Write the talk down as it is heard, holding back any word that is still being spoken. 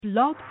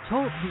Blog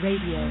Talk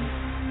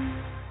Radio.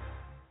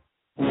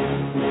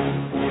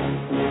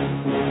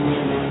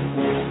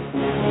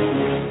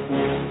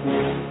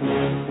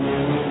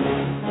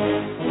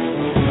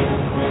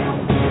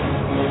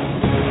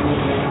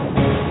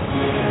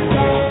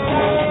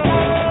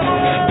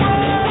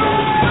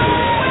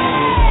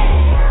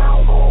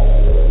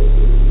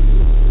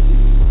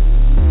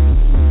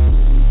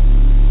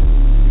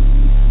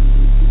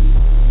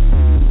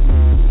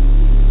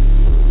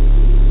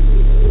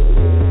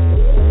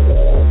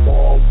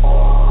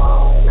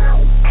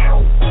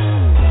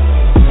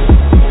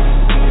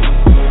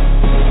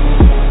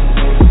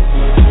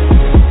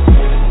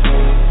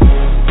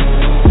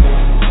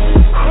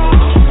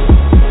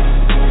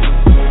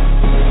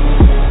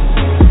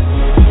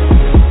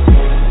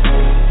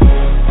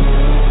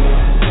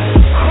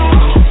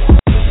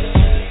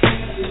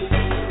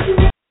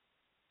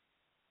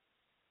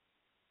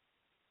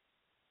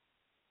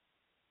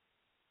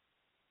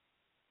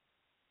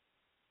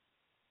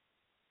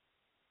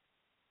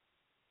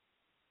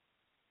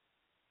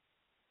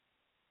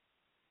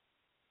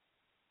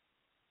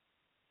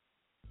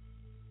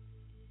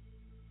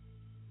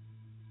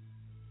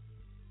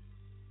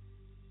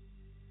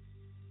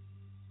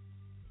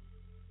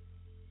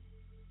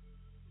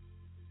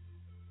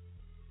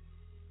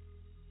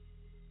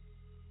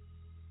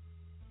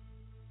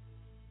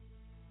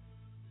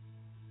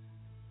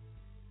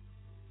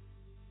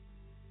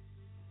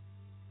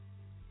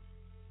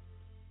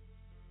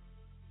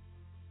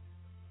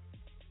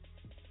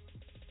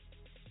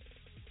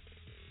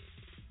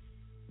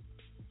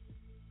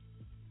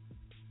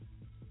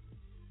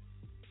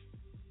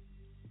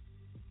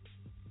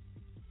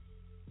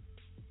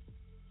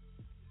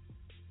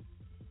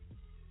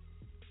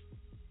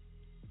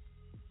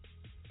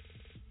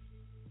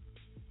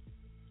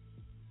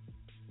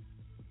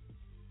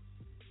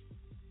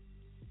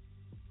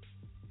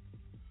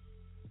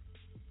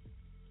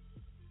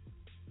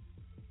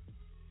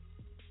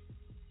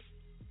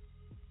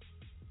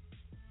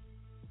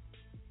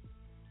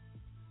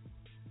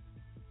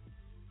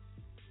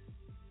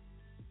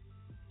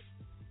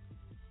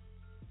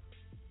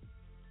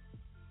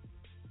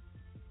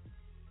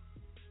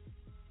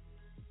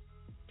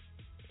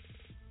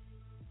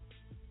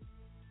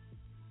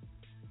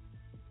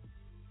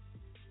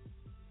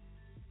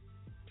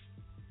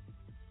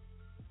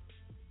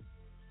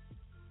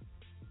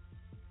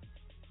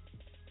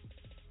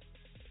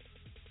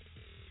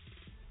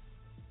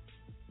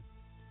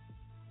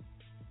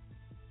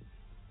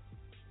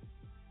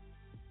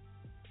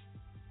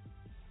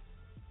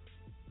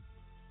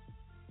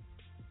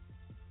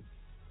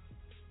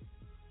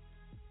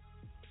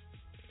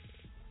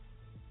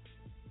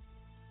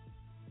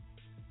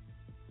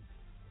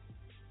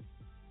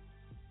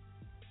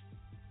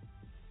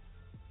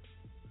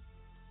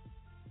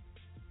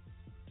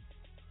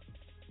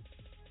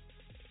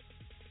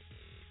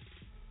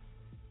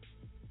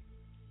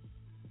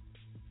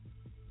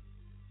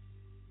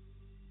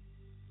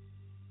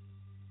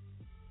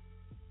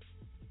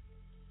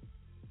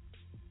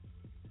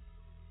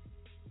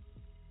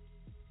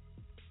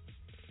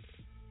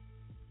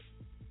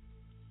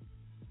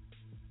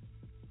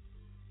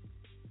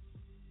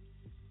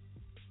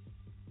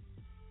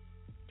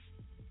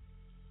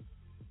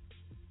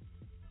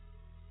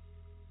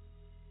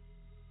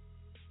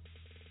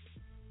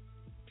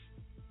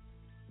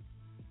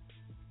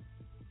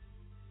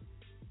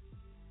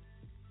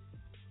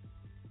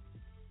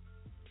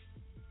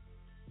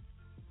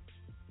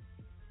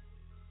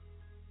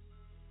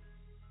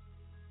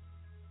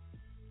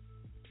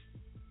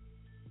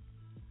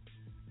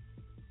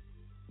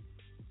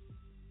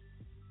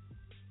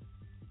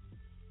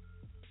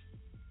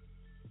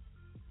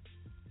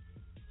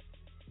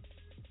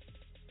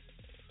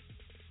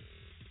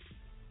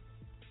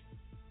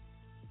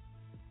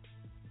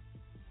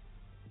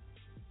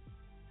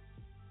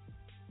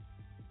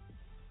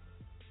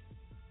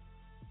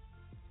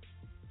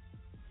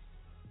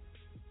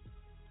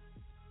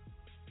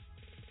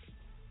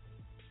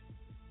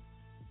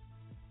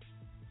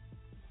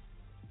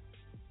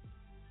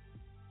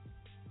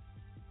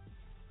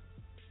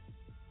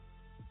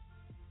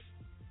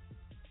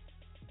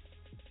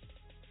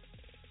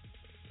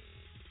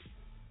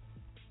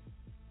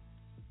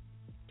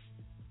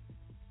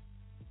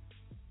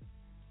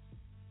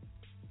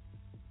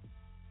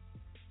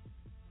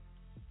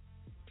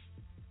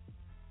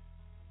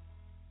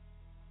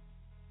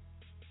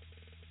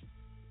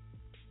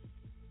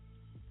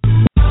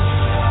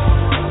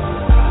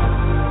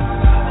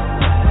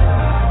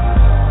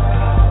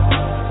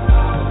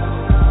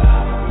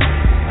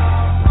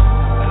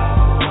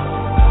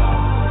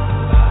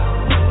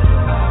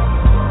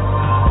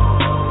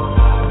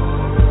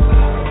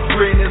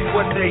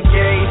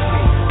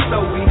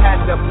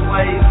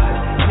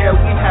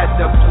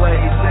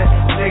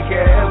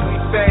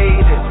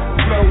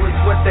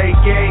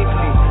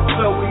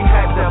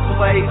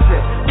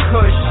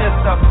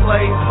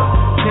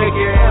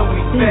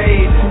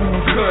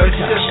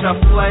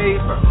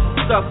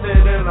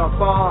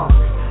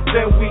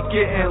 Then we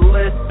getting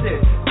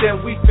listed, then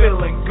we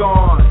feeling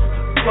gone.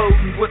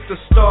 Floating with with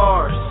the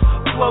stars,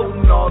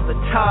 floating all the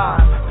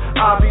time.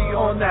 I be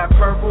on that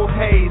purple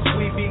haze,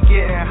 we be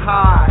getting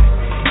high.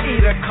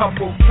 Eat a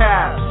couple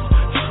caps,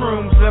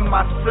 shrooms in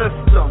my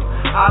system.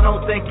 I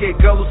don't think it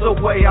goes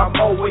away, I'm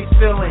always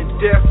feeling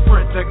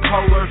different. The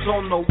colors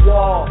on the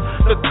wall,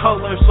 the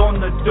colors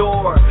on the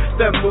door,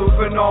 they're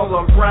moving all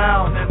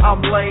around and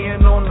I'm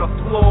laying on the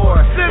floor.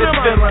 It's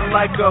feeling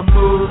like a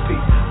movie,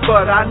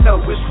 but I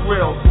know it's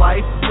real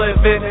life.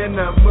 Living in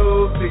a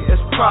movie is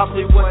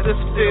probably what this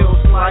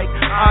feels like.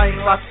 I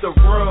ain't left the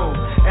room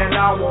and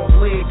I won't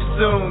leave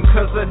soon,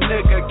 cause a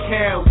nigga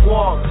can't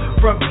walk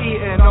from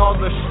eating all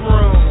the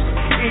shrooms.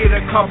 Eat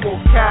a couple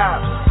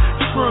caps,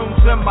 shrooms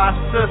in my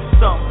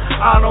system.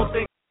 I don't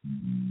think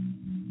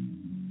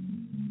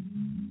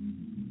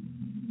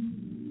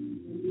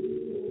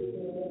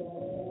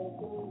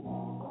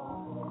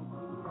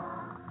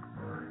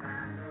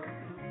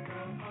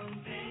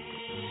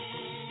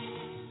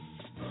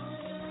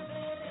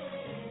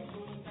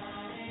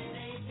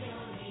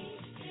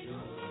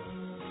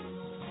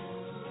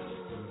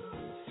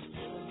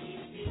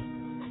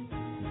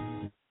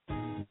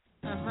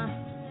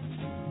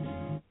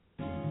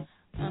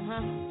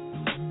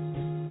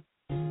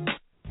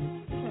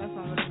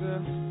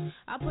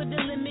I put the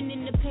lemon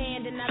in the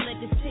pan, then I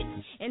let it sit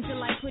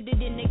until I put it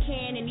in the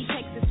can and he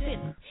takes a sip.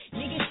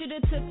 Nigga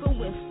shoulda took a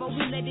whiff before we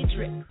let it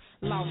drip.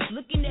 Lost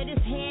looking at his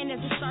hand as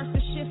it starts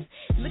to shift.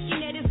 Looking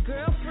at his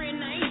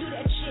girlfriend, I ain't do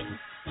that shit.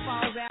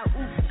 Falls out,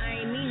 oops,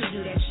 I ain't mean to do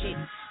that shit.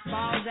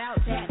 Balls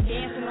out, tap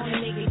dancing on a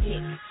nigga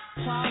dick.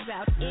 Claws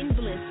out in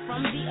bliss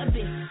from the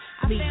abyss.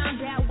 I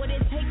found out what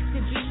it takes to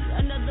be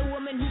another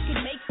woman who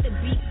can make the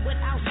beat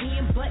without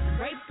being butt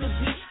raped to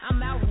be. I'm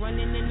out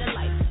running in the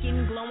light,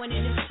 skin glowing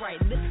in its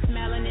bright, lips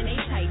smiling and they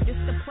tight. This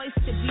the place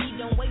to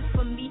be, don't wait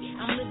for me.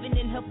 I'm living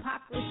in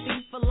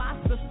hypocrisy,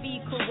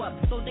 philosophy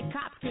corrupt, so the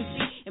cops can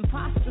see.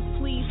 Imposters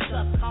please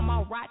suck, call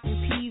my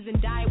rotten peas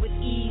and die with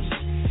ease.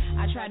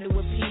 I try to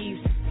appease.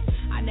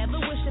 I never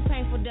wish a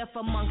painful death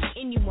amongst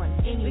anyone.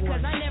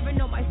 Because I never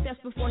know my steps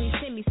before he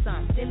send me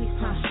some.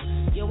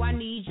 Yo, I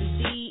need you,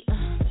 D.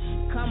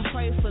 Come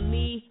pray for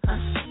me.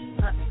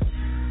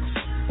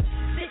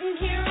 Sitting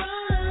here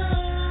all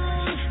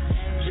alone,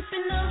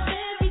 tripping off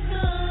every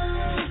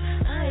song.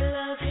 I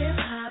love hip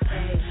hop,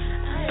 ay.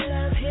 I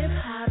love hip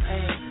hop,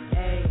 ay.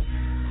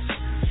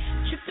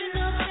 Tripping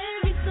off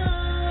every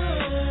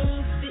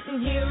song, sitting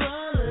here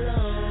all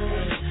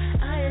alone.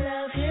 I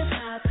love hip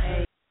hop,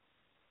 ay.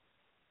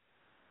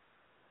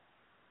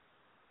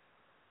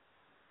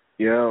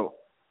 Yo.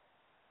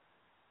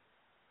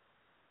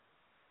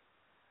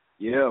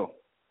 Yo.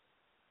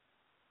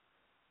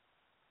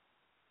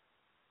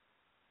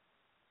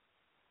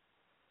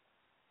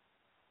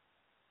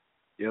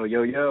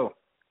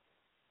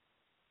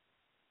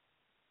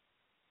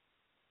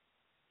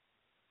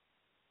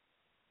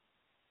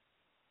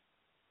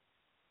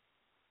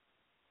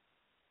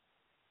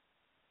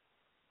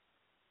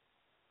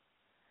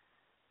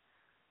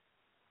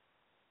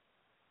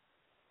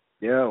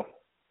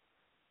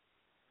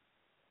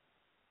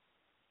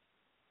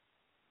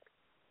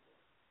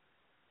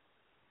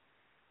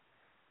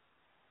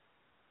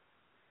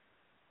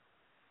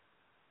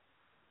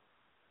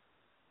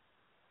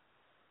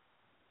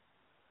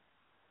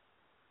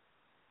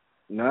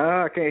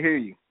 Nah, I can't hear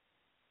you.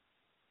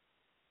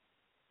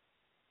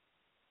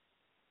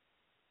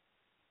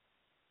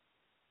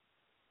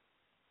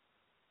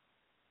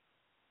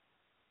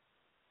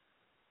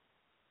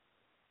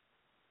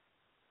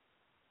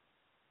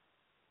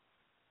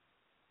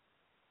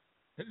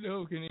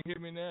 Hello, can you hear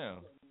me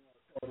now?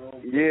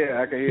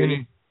 Yeah, I can hear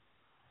you.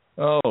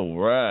 All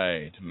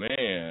right,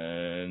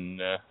 man.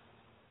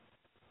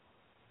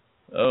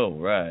 All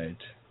right.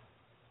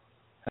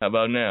 How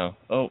about now?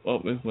 Oh,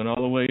 it went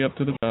all the way up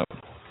to the top.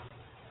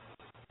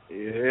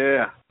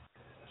 Yeah.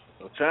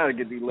 I'm trying to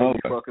get these lady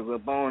fuckers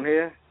up on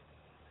here.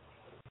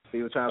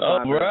 He was trying to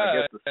find I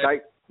guess the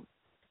Skype.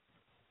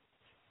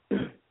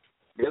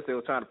 Guess they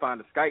were trying to find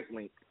the Skype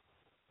link.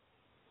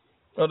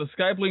 Oh, the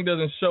Skype link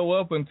doesn't show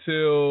up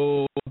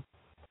until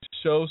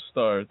show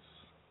starts.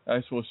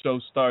 Actual show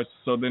starts.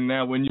 So then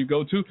now when you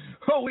go to,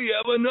 we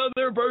have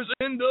another person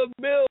in the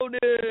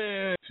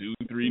building.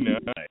 239.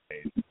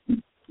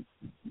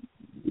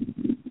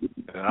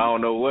 I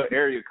don't know what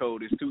area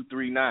code is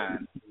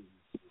 239.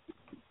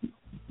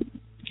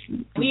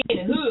 We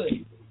in the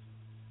hood.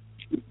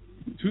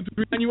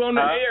 239, you on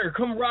the air.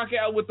 Come rock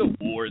out with the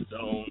War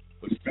Zone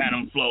with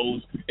Phantom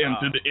Flowz,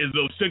 into the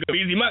Izzo, Sugar,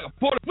 Easy, Michael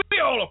Porter. We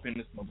all up in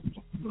this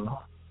motherfucker.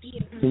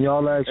 Can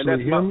y'all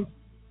actually hear me?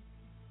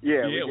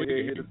 Yeah, we can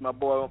hear. This my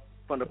boy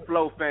from the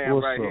Flow fam.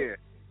 What's right up? Here.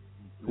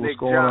 What's Nick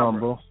going on,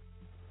 bro?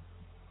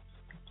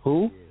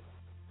 Who?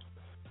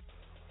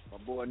 My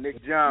boy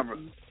Nick Genre.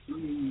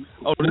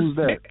 Oh, who's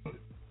that?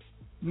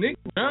 Nick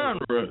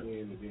Genre.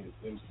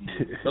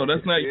 Oh,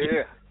 that's not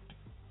you.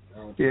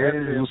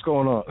 Yeah, what's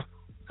going on?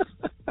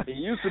 He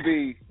used to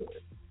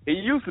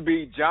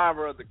be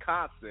Genre of the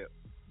Concept,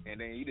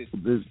 and then he just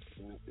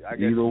I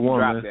guess he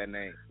dropped that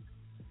name.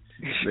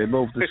 They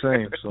both the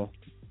same, so.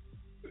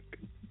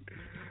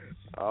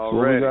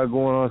 Already. So what we got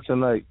going on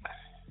tonight?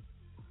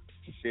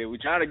 Shit, we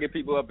trying to get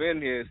people up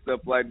in here and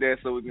stuff like that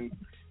so we can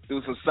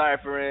do some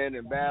ciphering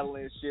and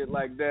battling and shit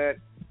like that.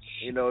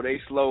 You know, they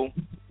slow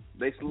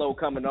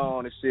coming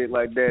on and shit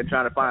like that,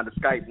 trying to find a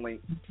Skype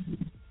link.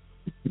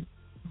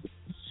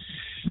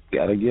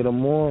 Gotta get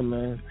them on,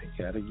 man.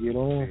 Gotta get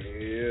on.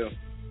 Yeah.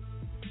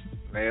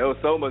 Man, it was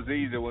so much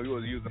easier when we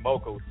was using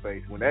Moco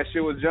space. When that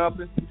shit was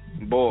jumping,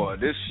 boy,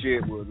 this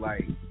shit was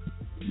like,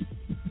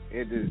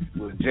 it just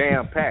was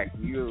jam-packed.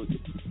 You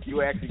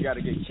actually got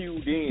to get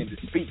cued in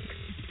to speak.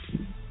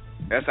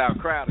 That's how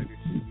crowded this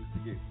shit used to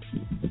get.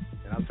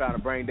 And I'm trying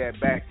to bring that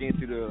back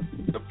into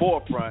the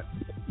forefront.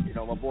 You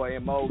know, my boy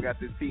M.O. got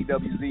this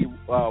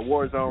TWZ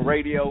Warzone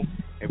radio,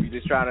 and we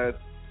just trying to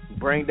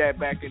bring that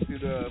back into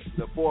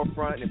the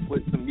forefront and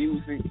put some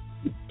music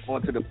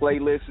onto the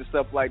playlist and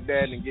stuff like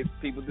that and get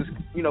people just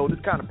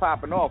kind of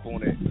popping off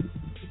on it.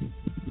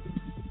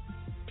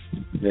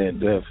 Yeah,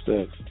 def.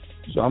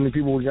 So how many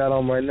people we got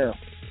on right now?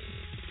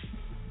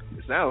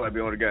 It sounds like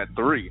we only got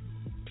 3,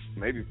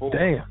 maybe 4.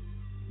 Damn.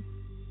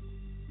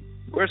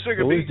 Where's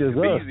Sugar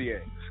Beezy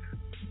at?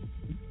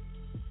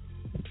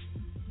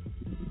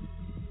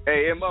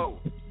 Hey, M.O.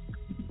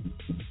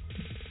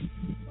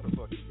 Where the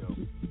fuck you go?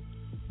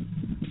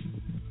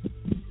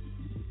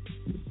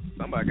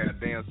 Somebody got a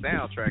damn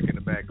soundtrack in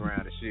the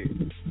background and shit.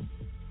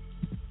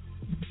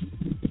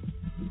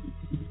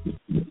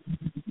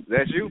 Is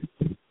that you?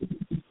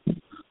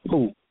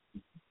 Who?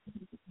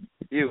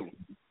 You.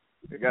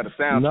 They got a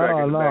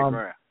soundtrack in the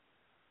background.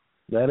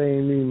 That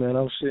ain't me, man.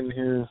 I'm sitting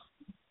here.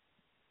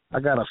 I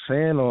got a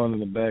fan on in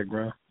the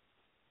background.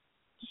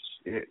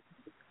 Shit.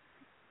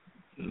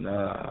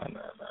 Nah.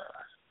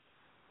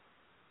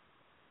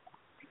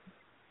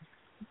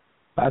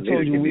 I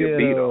told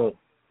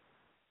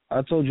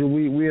you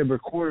we had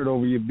recorded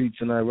over your beat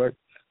tonight, right?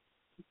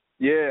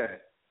 Yeah.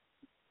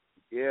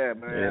 Yeah,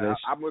 man. Yeah,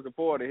 I'm looking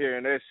forward to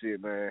hearing that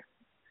shit, man.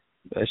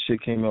 That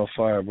shit came out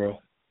fire, bro.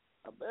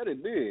 I bet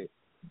it did.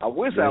 I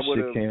wish I would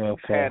have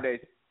had that.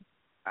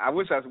 I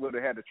wish I would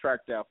have had the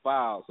tracked out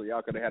file so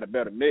y'all could have had a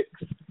better mix.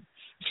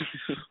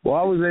 Well,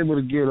 I was able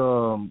to get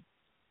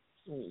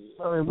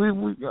I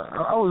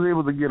was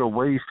able to get a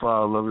WAV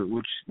file of it,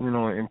 which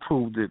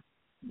improved it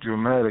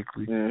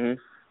dramatically.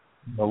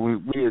 Mm-hmm. But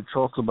we had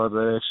talked about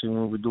that actually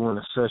when we were doing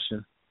a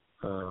session.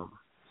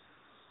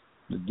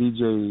 The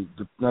DJ,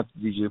 not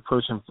the DJ, the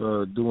person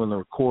doing the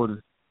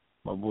recording,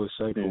 my boy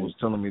Psycho was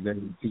telling me that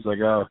he's like,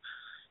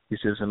 he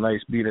says it's a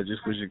nice beat. I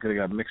just wish it could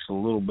have got mixed a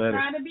little better.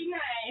 Trying to be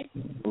nice.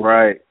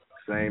 Right.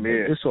 Same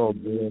here. It's all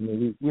good. I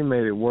mean, we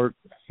made it work.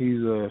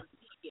 He's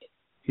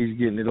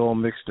getting it all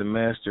mixed and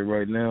mastered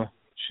right now.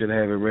 Should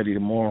have it ready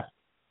tomorrow.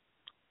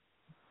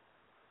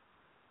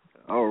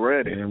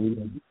 Already.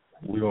 And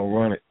we gonna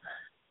run it.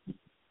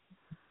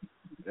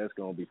 That's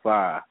gonna be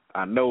fire.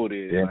 I know it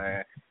is,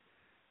 man.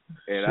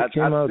 And I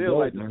still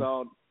like the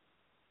song.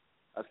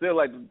 I still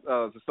like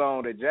the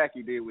song that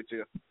Jackie did with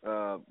you,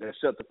 that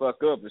Shut the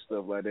Fuck Up and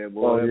stuff like that,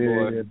 boy.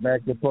 Yeah,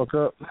 Back the Fuck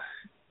Up.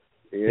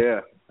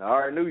 Yeah, I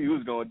already knew you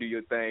was gonna do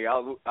your thing. I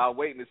was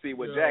waiting to see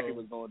what Jackie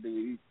was gonna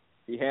do.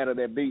 He handled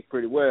that beat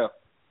pretty well.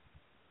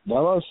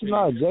 No,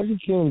 Jackie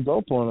came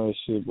dope on that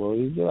shit, bro.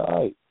 He did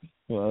alright.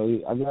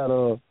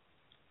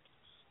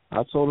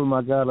 I told him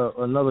I got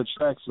another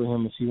track for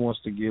him if he wants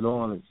to get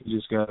on it. He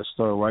just gotta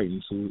start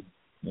writing to it,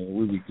 and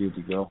we'll be good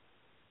to go.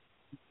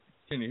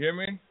 Can you hear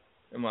me?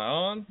 Am I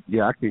on?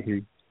 Yeah, I can hear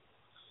you.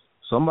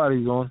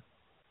 Somebody's on.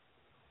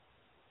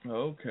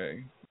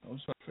 Okay. I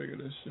was trying to figure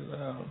this shit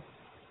out.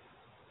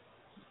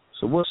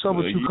 So what's up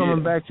with you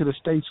coming back to the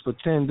States for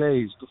 10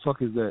 days? The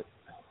fuck is that?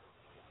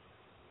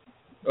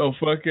 Oh,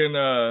 fucking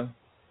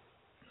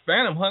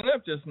Phantom hung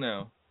up just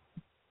now.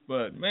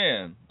 But,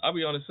 man, I'll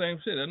be on the same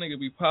shit. That nigga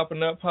be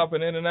popping up,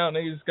 popping in and out, and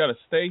they just got to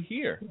stay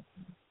here.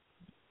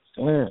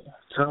 Man,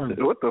 tell me.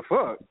 What the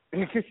fuck?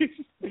 I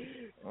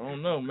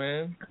don't know,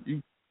 man.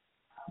 He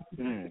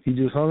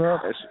just hung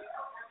up?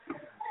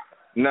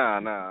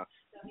 Nah.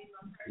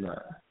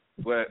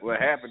 What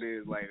happened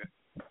is, like,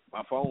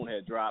 my phone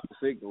had dropped the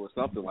signal or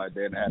something like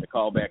that, and I had to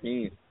call back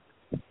in.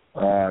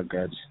 I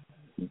got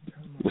you.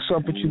 What's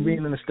up with you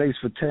being in the States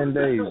for 10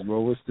 days,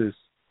 bro? What's this?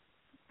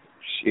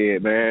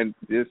 Shit, man.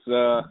 This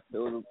it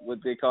was what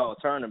they call a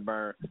turn and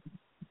burn.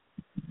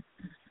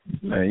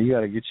 Man, you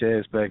got to get your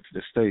ass back to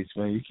the States,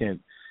 man. You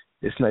can't.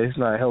 It's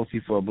not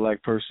healthy for a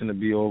black person to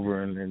be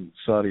over in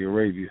Saudi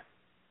Arabia.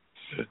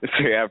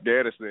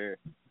 Afghanistan.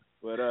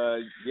 But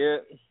yeah.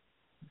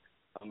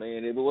 I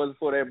mean, if it wasn't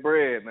for that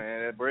bread,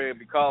 man, that bread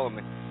be calling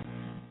me.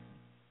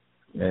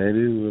 Yeah, it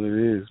is what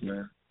it is,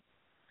 man.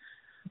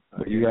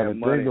 But you got to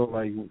think though,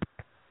 like,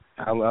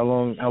 how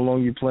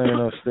long you planning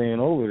on staying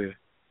over there?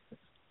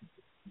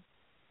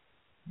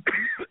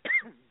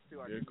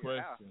 Good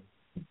question.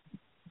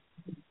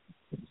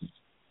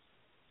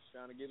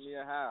 Trying to get me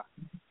a house.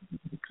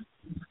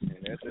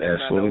 And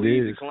that's what no it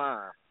easy is.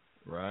 Climb.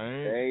 Right.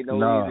 There ain't no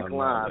easy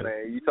climb,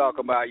 man. You talk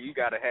about you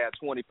got to have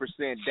 20%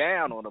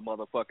 down on the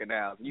motherfucking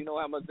house. You know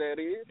how much that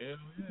is? Yeah.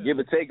 Give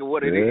or take it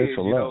what it is,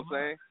 you know what I'm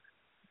saying?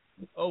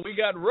 Oh, we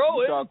got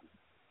Rowan.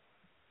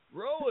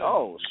 Rolling.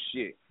 Oh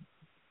shit.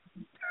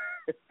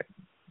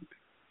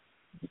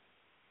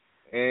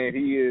 And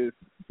he is,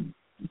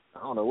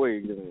 I don't know where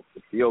he's going.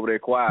 He over there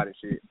quiet and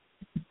shit.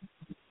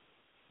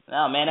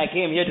 Nah, man, I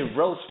came here to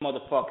roast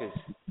motherfuckers.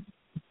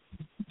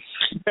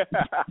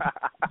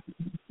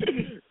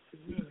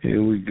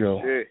 Here we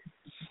go. Shit.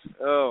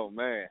 Oh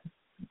man.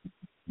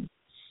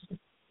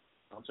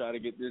 I'm trying to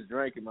get this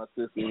drink in my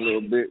system a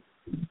little bit.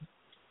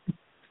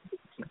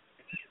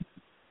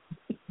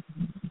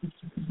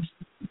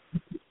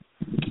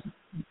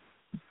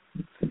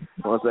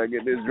 Once I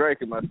get this drink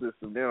in my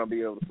system, then I'll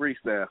be able to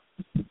freestyle.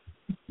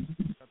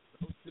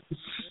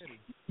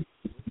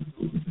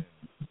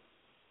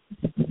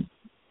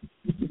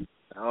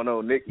 I don't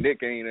know. Nick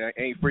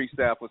ain't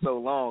freestyle for so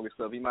long and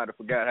stuff. He might have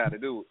forgot how to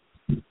do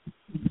it.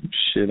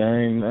 Shit, I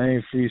ain't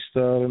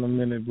freestyled in a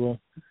minute, bro.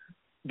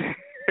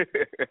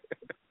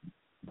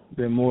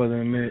 Been more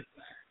than a minute.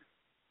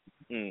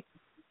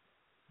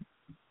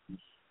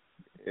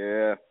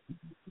 Yeah.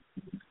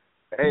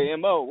 Hey,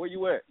 Mo, where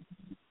you at?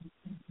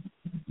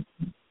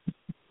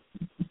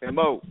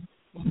 Mo.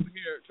 I'm over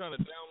here trying to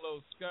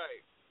download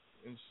Skype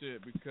and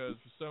shit because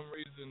for some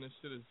reason this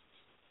shit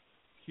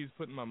keeps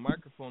putting my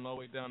microphone all the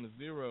way down to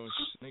 0 and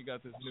they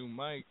got this new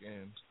mic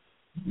and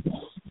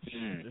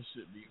this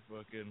shit be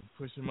fucking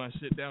pushing my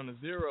shit down to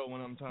 0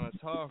 when I'm trying to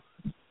talk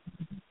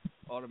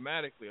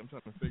automatically. I'm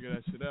trying to figure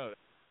that shit out.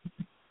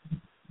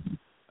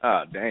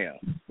 Ah, damn.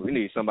 We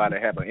need somebody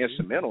to have an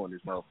instrumental in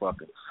this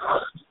motherfucker.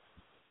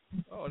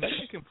 Oh,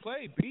 they can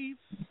play beats.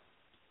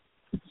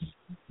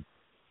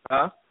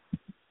 Huh?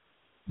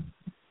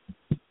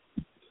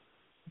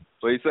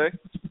 What you say?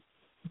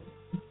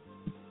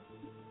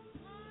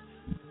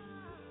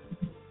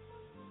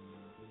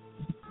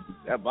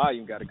 That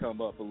volume got to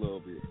come up a little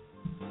bit.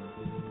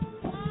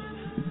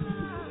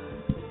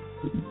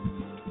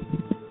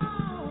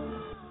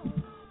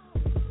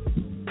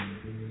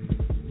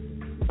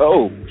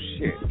 Oh,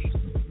 shit.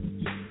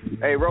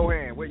 Hey,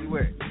 Rohan, where you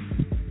at?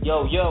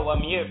 Yo,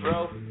 I'm here,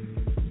 bro.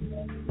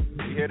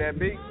 You hear that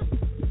beat?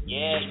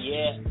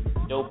 Yeah.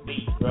 Dope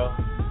beat, bro.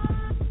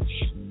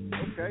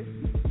 Okay.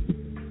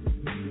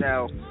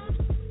 Now,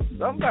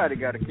 somebody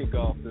got to kick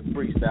off the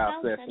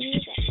freestyle session.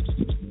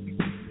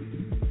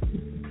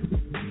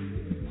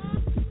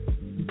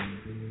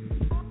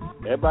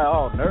 Everybody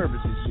all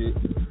nervous and shit.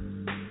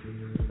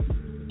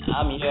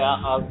 I'm here.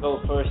 I'll go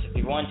first if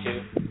you want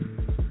to.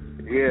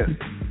 Yes,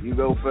 you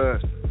go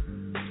first.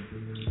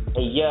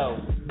 Hey, yo.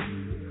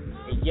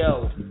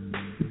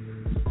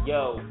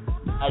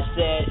 I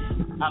said,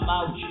 I'm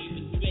out here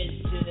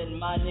twisted and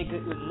my nigga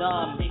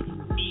Unami.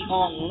 Be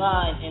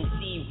online and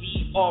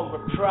TV are a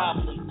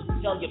problem.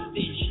 Tell your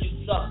bitch you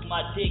suck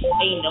my dick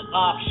ain't an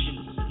option.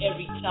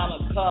 Every time I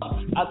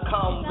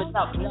come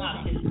without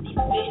knocking.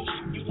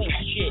 Bitch, you ain't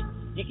shit.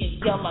 You can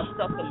tell my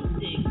sucking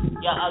dick.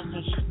 Yeah, I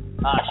can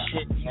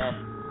shit, man.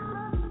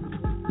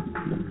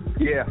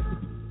 Yeah.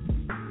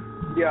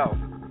 Yo,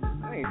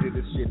 I ain't did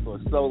this shit for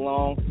so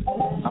long.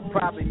 I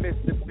probably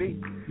missed the beat.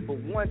 But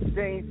one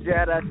thing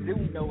that I do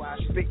know, I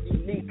spit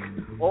unique.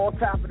 All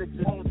top of the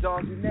tune,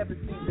 dog, you never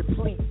see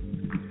deplete.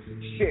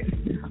 Shit,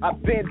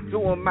 I've been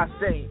doing my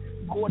thing.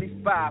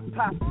 45,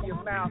 pop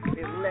your mouth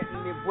and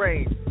letting it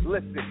rain.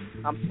 Listen,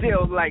 I'm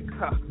still like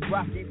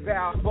Rocky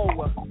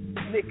Balboa.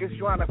 Niggas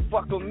trying to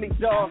fuck with me,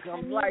 dog.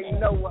 I'm like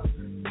Noah,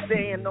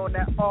 staying on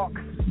that arc,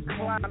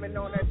 climbing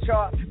on that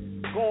chart.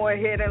 Go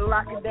ahead and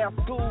lock it down,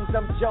 schools.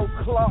 I'm Joe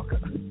Clark.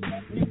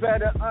 You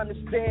better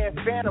understand,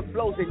 Phantom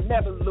flows ain't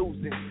never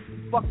losing.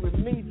 Fuck with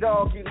me,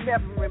 dog, you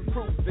never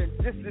improving.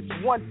 This is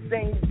one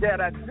thing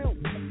that I do.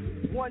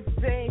 One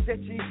thing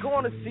that you're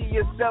gonna see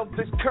yourself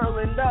is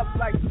curling up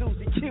like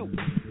Susie Q.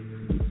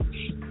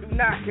 Do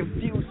not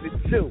confuse the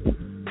two.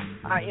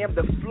 I am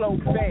the Flow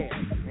fan,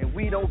 and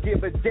we don't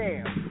give a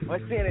damn. We're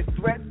sending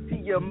threats to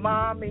your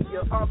mom and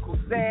your Uncle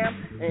Sam,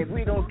 and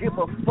we don't give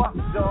a fuck,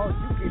 dog.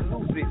 You can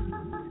lose it.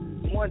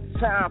 One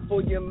time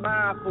for your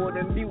mind, for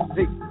the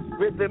music,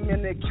 rhythm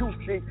and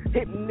acoustic,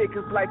 hitting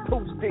niggas like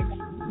pool sticks.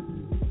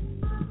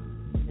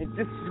 And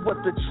this is what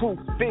the truth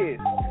is.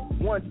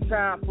 One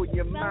time for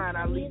your mind,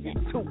 I leave you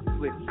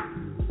toothless.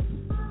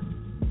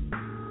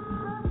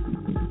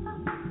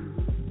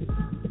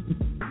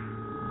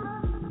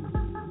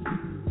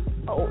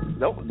 Oh,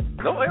 don't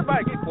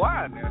everybody get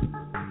quiet now.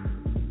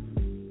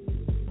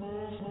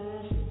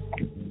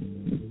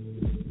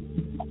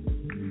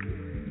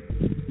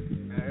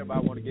 Now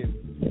everybody want to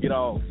get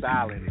all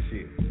silent and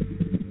shit.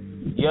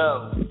 Yo.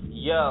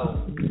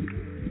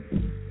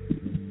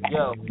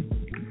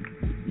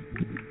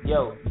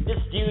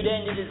 This dude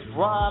ended his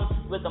rhyme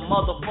with a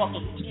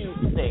motherfucking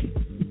Tuesday.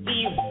 See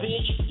you,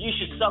 bitch, you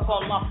should suck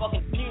on my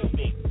fucking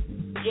pubic.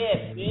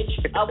 Yeah, bitch,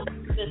 I was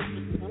just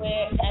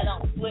square and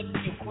I'll flip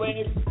you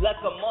squares like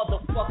a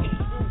motherfucking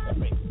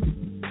rubric.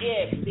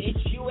 Yeah,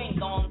 bitch, you ain't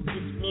gonna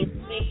diss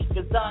music,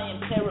 cause I am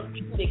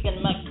therapeutic and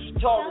my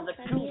guitar is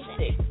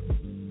acoustic.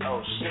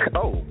 Oh, shit.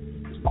 Oh.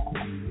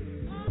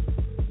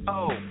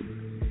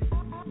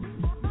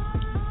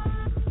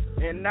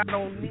 And I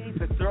don't need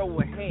to throw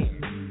a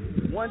hand.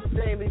 One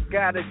thing we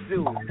gotta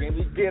do, can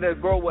we get a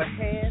grower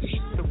hand,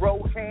 the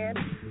row hand?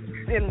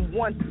 Send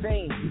one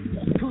thing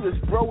to this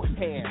bro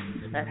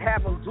hand and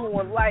have him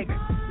doing like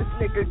this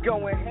nigga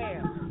going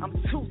ham. I'm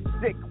too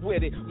sick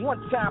with it.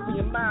 One time for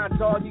your mind,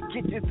 dog, you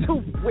get your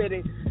tooth with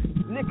it.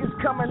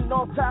 Niggas coming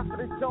on top of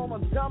the dome,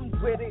 I'm done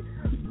with it.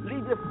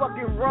 Leave your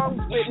fucking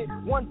wrongs with it.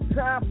 One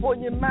time for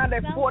your mind,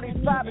 at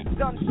 45 is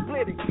done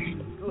split it.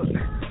 Look,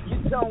 you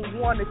don't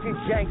want to get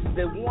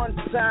gangster. One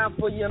time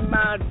for your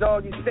mind,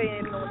 dog, you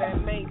staying on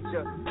that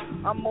major.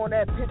 I'm on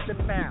that picture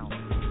mound.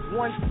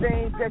 One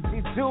thing that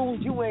you do,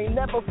 you ain't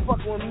never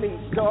fuck with me,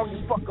 dog,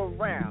 you fuck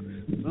around.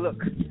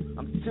 Look,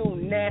 I'm too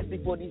nasty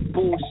for these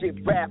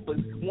bullshit rappers.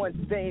 One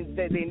thing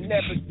that they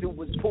never do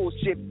is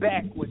bullshit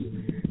backwards.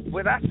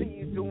 What I see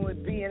you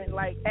doing, being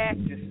like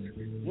actors.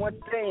 One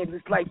thing,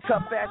 it's like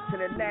tough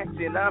action and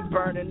acting. I'm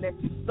burning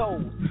at your soul,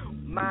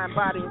 mind,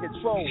 body, and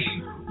control.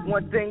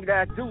 One thing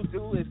that I do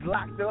is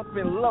locked up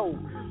and low.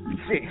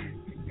 Shit.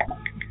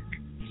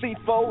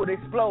 C4 would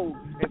explode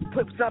and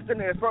put something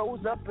that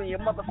froze up in your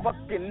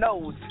motherfucking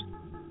nose.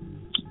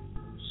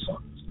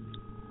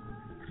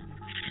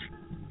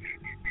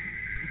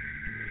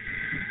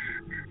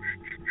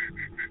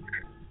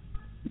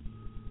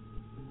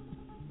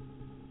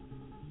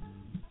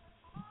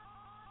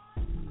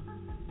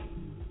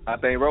 I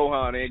think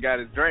Rohan ain't got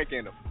his drink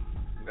in him.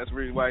 That's the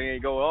reason why he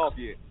ain't going off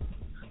yet.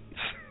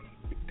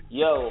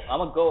 Yo, I'm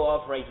gonna go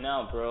off right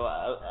now, bro.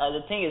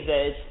 The thing is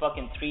that it's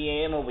fucking 3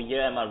 a.m. over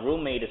here and my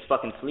roommate is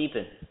fucking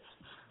sleeping.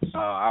 Oh,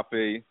 I feel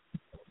you.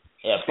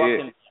 Yeah,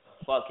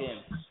 fuck him.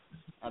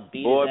 I'm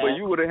beat boy, his but ass.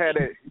 you would have had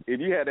that, if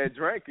you had that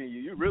drink in you,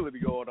 you'd really be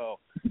going off.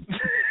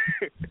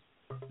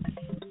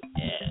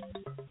 Yeah.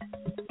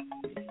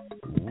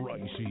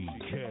 Ricey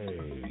K,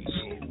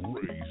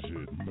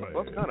 Raisin Man.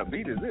 What kind of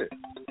beat is it?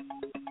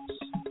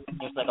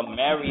 It's like a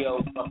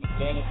Mario fucking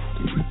thing.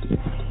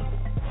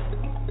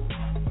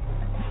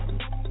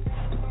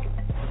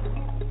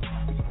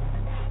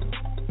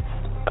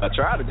 I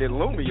tried to get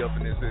Lumi up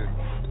in this shit.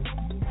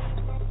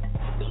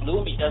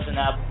 Lumi doesn't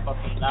have a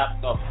fucking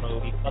laptop, bro.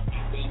 He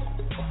fucking reads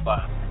the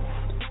file.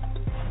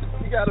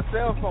 He got a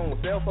cell phone.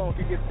 Cell phone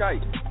can get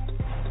Skype.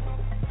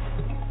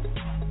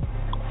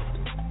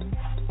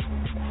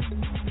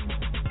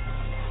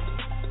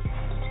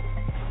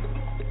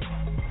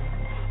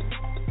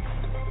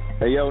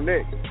 Hey, yo,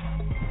 Nick.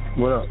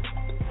 What up?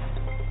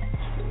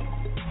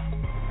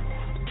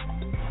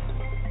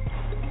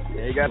 You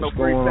ain't got no What's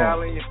going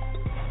freestyle in you?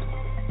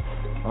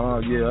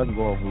 Yeah, I can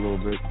go off a little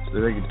bit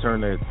so they can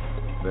turn that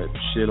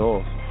shit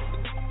off.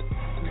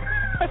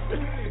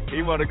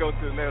 He want to go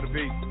to another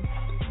beat.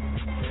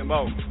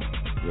 M.O. I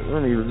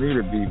don't even need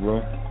a beat,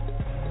 bro.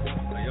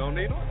 You don't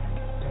need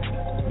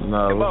one?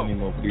 Nah, I don't need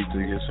no beat to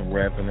get some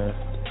rapping in.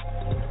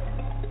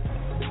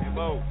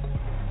 M.O.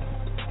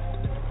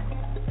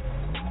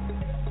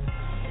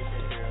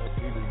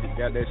 He just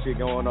got that shit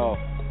going off.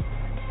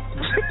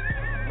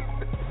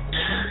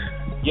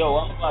 Yo,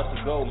 I'm about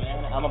to go,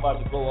 man. I'm about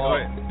to go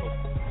off.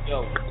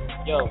 Yo.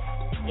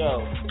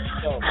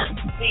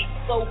 See,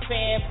 flow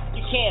fam,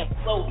 you can't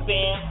flow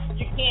fam.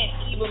 You can't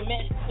even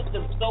mess with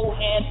the Zoe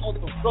hand or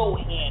the row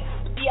hand.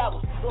 See, I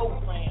was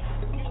programmed.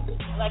 You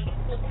looking like a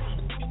pussy.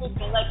 You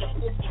looking like a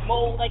pussy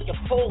mold, like a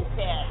pole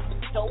tag.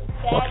 Toe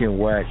tag. Fucking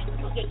whack.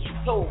 Look at your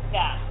toe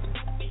tag.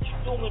 What you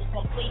doing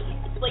from places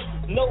to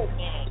places? No,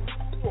 man.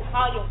 You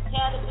high on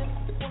cannabis?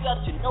 Pull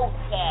out your nose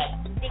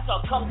tag. Bitch,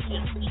 I'll come to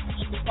your seat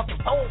in the fucking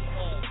home,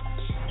 man.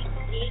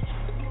 Bitch,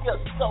 you're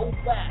so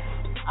bad.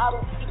 I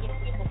don't even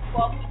give a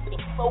fuck if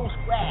your clothes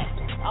rap.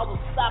 I will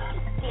stop you,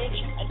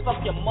 bitch, and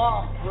fuck your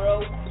mom,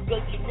 bro.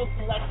 Because you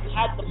looking like you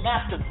had the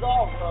master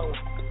Zorro.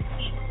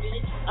 See,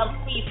 bitch, I'm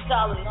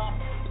freestyling off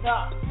the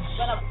top.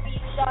 When I'm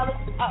freestyling,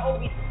 I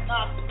always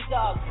knock the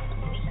dog.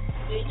 See,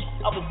 bitch,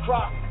 I was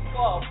crossing the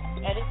ball.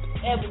 And it's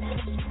ever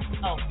been,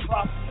 I'll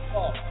cross the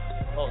ball.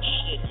 Oh,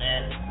 shit,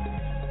 man.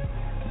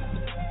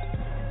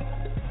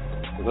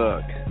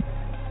 Look.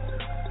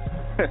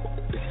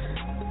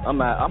 I'm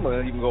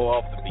gonna even go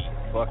off the beat.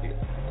 Fuck it.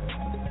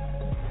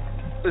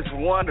 Just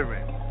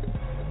wondering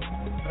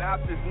about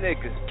this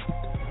nigga.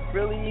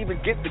 Really even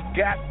get the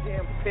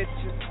goddamn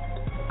picture?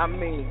 I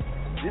mean,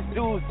 this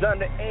dude's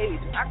underage.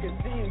 I can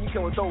see him. He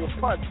can throw a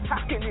punch. How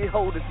can he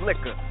hold his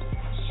liquor?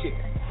 Shit.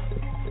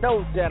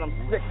 Knows that I'm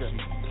sicker.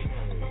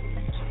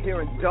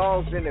 Hearing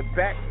dogs in the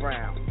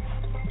background.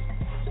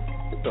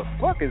 What the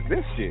fuck is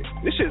this shit?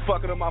 This shit's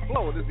fucking up my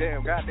flow with this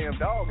goddamn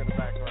dog in the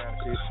background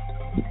and shit.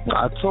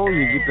 I told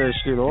you get that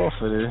shit off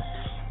of there.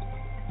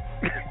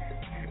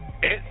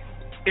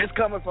 It's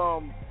coming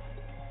from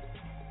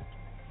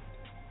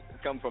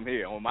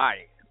here on my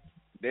end.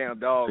 Damn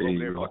dog over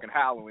there fucking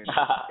howling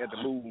at the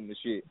moon and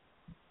shit.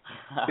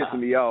 Pissing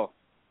me off.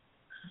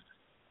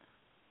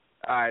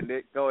 Alright,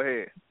 Nick, go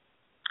ahead.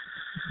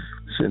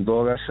 Listen,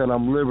 dog, I said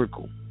I'm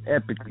lyrical,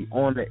 epically,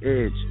 on the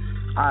edge,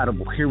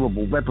 audible,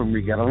 hearable,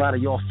 weaponry. Got a lot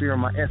of y'all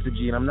fearing my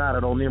effigy, and I'm not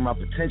at all near my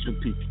potential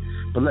peak.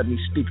 But let me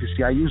speak, cause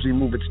see, I usually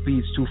move at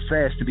speeds too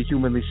fast to be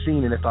humanly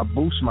seen, and if I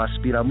boost my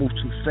speed, I move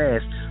too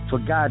fast for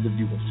God to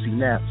view and see.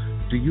 Now,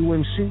 do you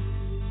MC?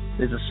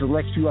 There's a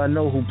select few I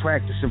know who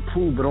practice and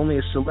prove, but only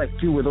a select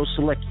few of those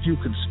select few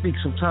can speak.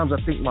 Sometimes I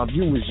think my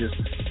view is just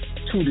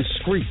too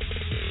discreet.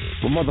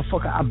 But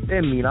motherfucker, I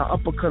been mean. I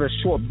uppercut a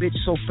short bitch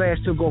so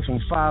fast he'll go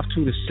from 5'2"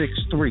 to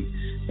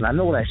 6'3". And I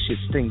know that shit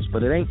stings,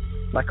 but it ain't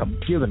like I'm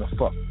giving a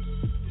fuck.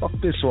 Fuck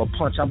this or a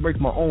punch. I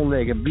break my own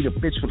leg and beat a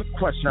bitch with a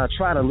crutch. Now I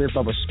try to live by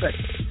respect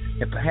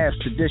and perhaps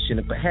tradition.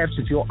 And perhaps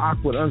if your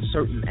awkward,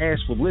 uncertain ass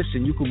would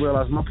listen, you could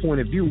realize my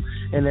point of view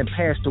and then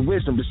pass the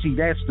wisdom. But see,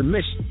 that's the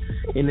mission.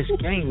 In this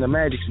game, the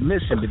magic's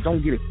missing. But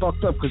don't get it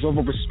fucked up, because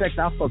over respect,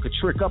 I'll fuck a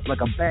trick up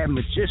like a bad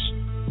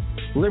magician.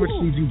 Lyrics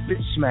leave you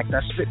bitch smacked. I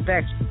spit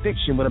facts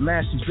fiction with a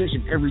master's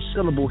vision. Every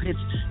syllable hits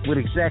with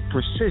exact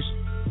precision.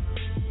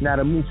 Now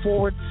to move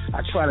forward,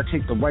 I try to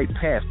take the right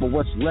path, but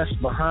what's left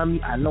behind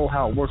me, I know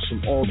how it works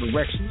from all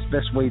directions.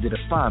 Best way to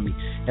define me.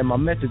 And my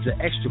methods are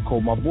extra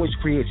cold. My voice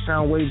creates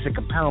sound waves that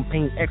compound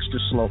pain extra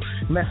slow.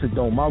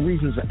 Methadone, my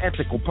reasons are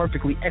ethical,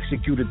 perfectly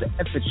executed. The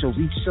effort shows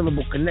each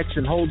syllable connects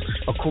and holds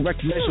a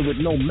correct measure with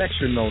no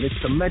metronome. It's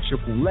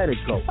symmetrical, let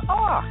it go.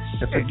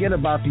 And forget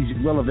about these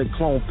irrelevant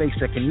clone fakes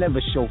that can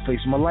never show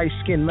face. My light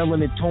skin,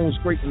 melanin tones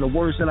great, and the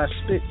words that I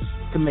spit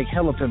can make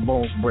elephant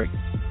bones break.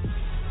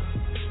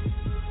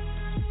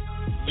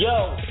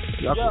 Y'all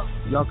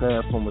can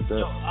have fun with that.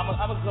 Yo, I'm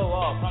gonna go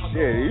off.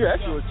 You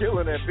actually was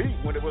killing that beat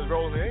when it was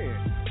rolling in.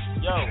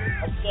 Yo,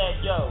 I said,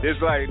 yo. It's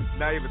like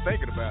not even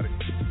thinking about it.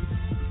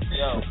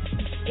 Yo.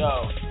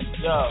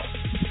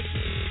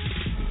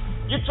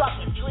 You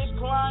dropped a trick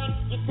line,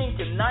 you think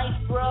you're nice,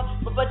 bro,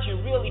 but you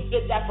really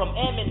bit that from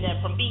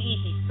Eminem, from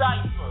BET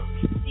Cypher.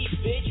 See,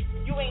 bitch,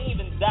 you ain't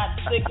even that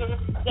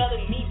sicker,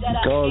 telling me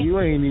that Dog,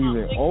 you ain't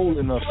even old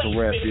enough to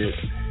rap yet.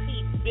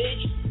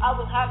 Bitch, I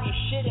will have you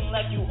shitting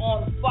like you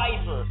on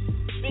Fiverr.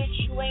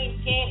 Bitch, you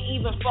can't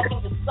even fucking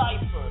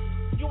decipher.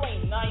 You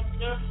ain't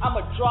nicer.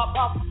 I'ma drop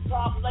off the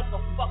top like a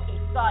fucking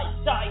side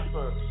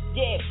diver.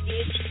 Yeah,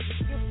 bitch,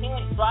 you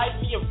can't drive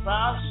me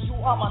around. You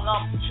are my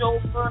number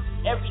chauffeur.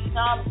 Every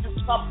time you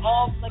come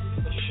off like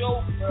you a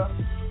chauffeur.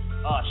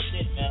 Oh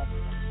shit, man.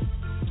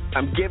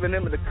 I'm giving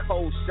him the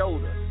cold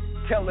shoulder,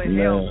 telling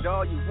him,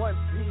 dog, you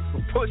want these for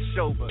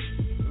pushover.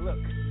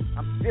 Look,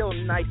 I'm still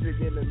nicer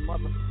than the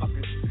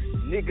motherfuckers.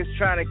 Niggas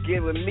trying to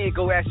get with me,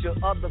 go ask your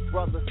other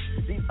brothers.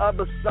 These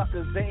other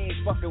suckers, they ain't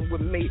fucking with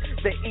me.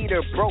 They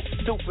either broke,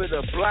 stupid,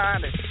 or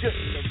blind, and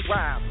shouldn't have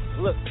rhyme.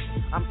 Look,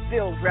 I'm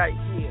still right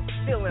here,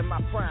 still in my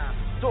prime.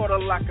 Sorta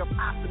like I'm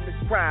Optimus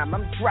Prime,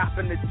 I'm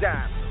dropping the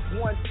dime.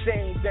 One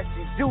thing that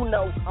you do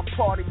know, I'm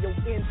part of your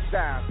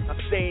inside. I'm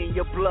staying in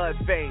your blood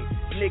vein.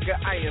 Nigga,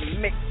 I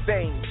am mixed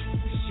veins.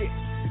 Shit.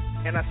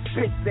 And I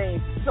spit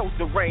things so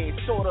deranged,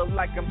 sorta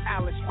like I'm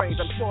Alice Range.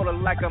 I'm sorta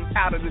like I'm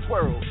out of this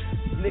world.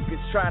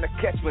 Niggas trying to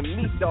catch with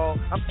me, dog.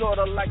 I'm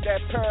sorta like that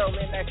pearl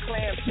in that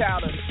clam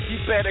chowder. You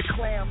better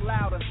clam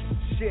louder.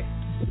 Shit,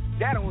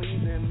 that don't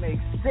even make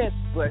sense,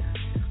 but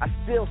I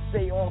still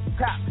stay on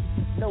top.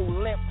 No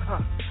limp,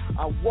 huh?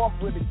 I walk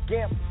with a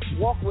gimp,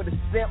 walk with a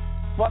simp.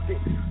 Fuck it.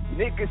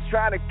 Niggas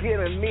trying to get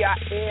at me, I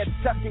air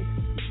tuck it.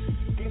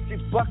 Get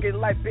your bucket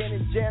like Ben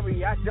and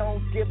Jerry. I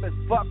don't give a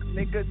fuck,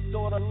 nigga.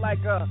 Sorta like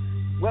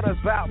what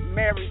about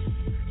Mary?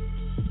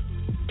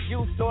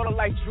 You sorta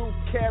like Drew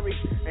Carey,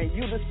 and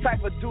you the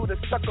type of dude that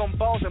suck on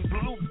balls and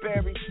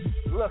blueberries.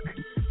 Look,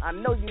 I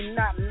know you're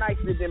not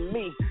nicer than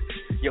me.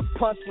 Your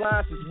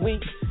punchlines is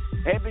weak.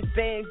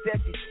 Everything that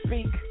you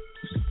speak,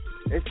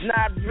 it's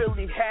not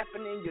really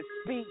happening. Your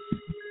speech,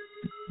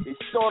 it's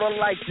sorta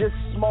like just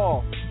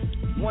small.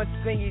 One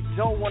thing you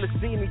don't want to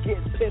see me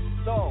get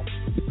pissed off.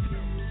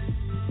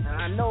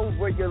 And I know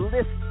where your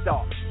list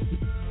starts.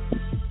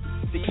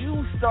 So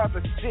you start to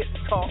sit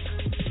talk,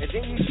 and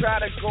then you try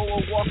to go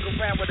and walk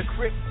around with a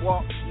crip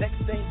walk. Next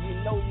thing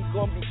you know, you're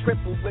gonna be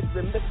crippled with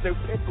the Mr.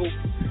 Pickle.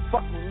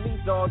 Fuck with me,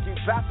 dog, you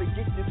about to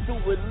get you too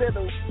a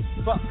little.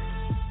 Fuck.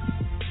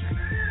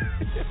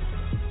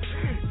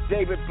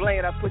 David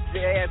Blaine, I put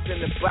your ass in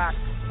the box.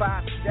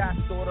 5 shots,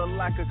 sorta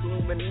like a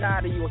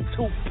Illuminati or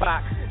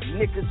Tupac.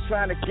 Niggas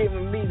trying to get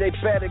with me, they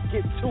better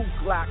get 2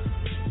 Glocks.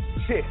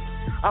 Shit,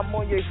 I'm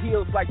on your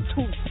heels like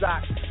 2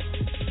 socks.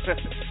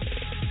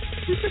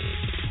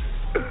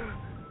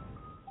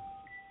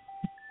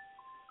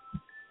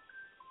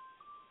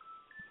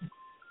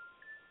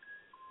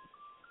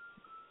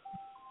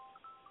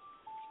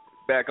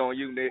 Back on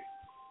you, Nick.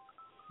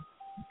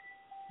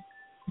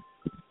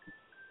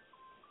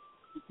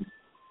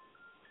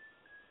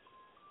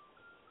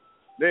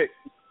 Nick.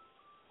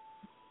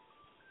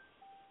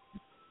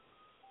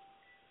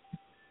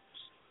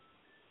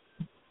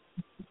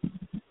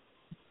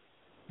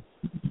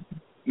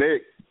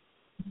 Nick.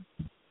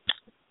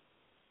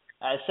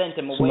 I sent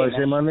him away. Somebody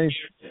say my name?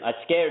 I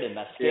scared him.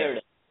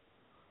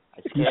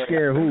 You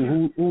scared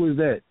who? Who is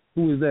that?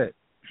 Who is that?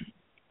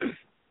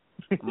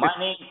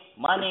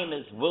 My name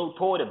is Will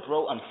Porter,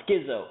 bro. I'm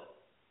schizo.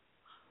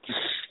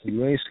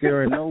 You ain't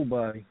scaring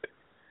nobody.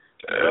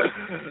 Bro,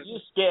 you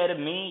scared of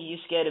me.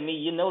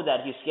 You know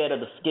that you're scared of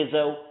the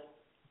schizo.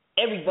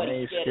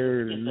 Everybody's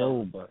scared of the schizo.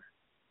 Nobody.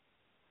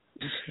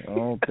 I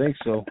don't think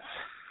so.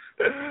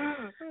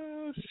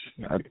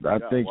 I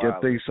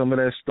think some of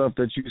that stuff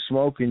that you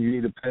smoking, you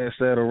need to pass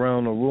that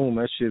around the room.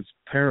 That shit's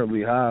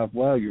apparently high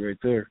value right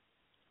there.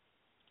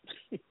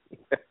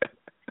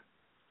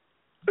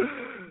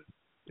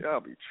 Y'all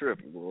be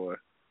tripping, boy.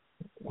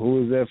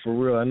 Who is that for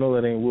real? I know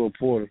that ain't Will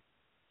Porter.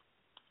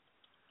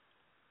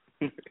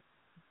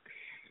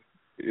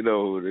 You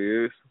know who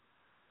it is.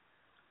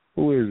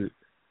 Who is it?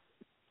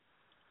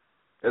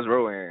 That's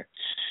Rowan.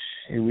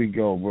 Here we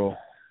go, bro.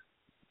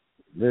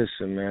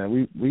 Listen,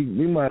 man,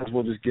 we might as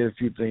well just get a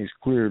few things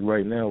cleared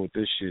right now with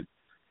this shit.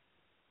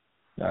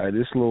 All right,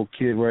 this little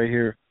kid right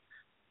here,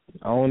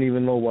 I don't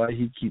even know why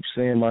he keeps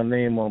saying my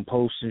name on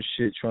posts and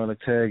shit, trying to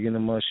tag into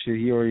my shit.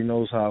 He already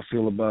knows how I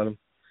feel about him.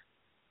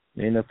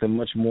 Ain't nothing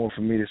much more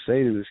for me to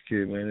say to this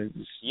kid, man.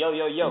 It's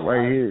just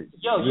right here.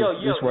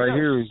 This right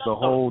here is the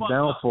whole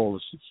downfall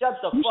of shit. Shut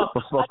the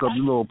fuck up,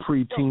 you little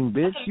preteen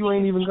bitch. You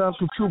ain't even gone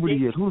through puberty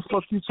yet. Who the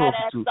fuck you talking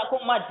to?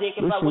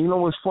 Listen, you know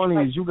what's funny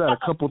is you got a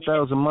couple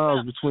thousand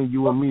miles between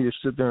you and me to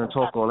sit there and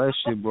talk all that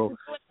shit, bro.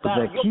 But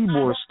that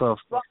keyboard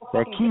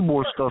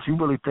stuff, you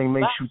really think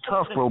makes you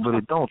tough, bro, but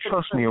it don't.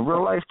 Trust me, in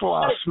real life, bro,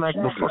 I'll smack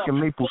the fucking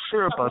maple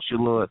syrup out your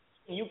lord.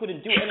 You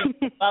couldn't do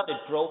anything about it,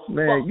 bro.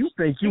 Man, you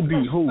think you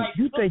beat who?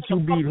 You think you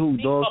beat who,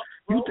 dog?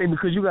 You think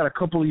because you got a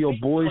couple of your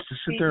boys to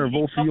sit there and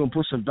vote for you and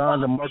put some Don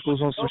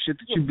DeMarcos on some shit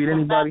that you beat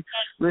anybody?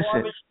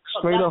 Listen,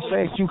 straight up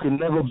facts, you can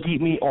never beat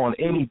me on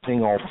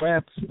anything, on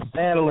rap,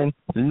 battling,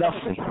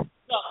 nothing.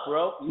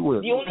 Bro. You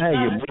a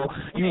faggot, bro.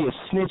 You a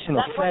snitch and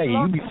a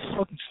faggot. You be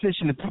fucking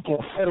snitching to people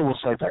on federal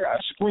sites. I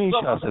got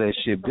screenshots of that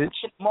shit, bitch.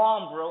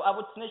 Mom, bro. I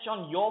would snitch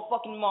on your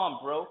fucking mom,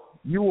 bro.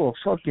 You a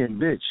fucking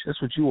bitch.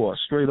 That's what you are,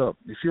 straight up.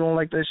 If you don't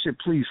like that shit,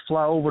 please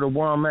fly over to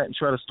where I'm at and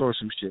try to store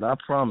some shit. I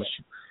promise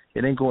you.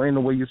 It ain't going to end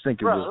the way you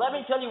think it will. Bro, let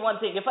me tell you one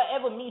thing. If I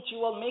ever meet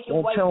you, I'll make your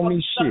Don't wife tell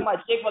me suck shit. my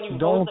dick while you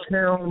Don't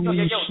tell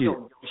me shit.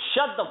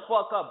 Shut the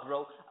fuck up,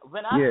 bro.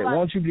 When I why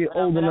don't you get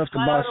old enough to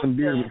buy some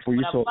beer before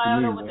you talk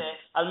to me, man?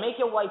 I'll make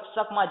your wife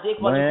suck my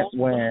dick while you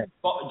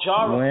hold a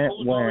jar of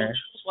cold orange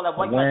juice while I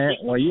wipe my dick.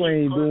 Well, you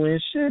ain't doing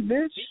shit,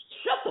 bitch.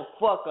 Shut the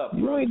fuck up, bro.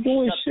 You ain't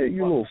doing shit,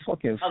 you little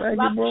fucking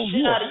faggot, bro.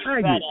 You a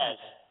faggot.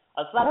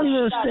 I don't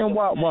understand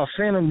why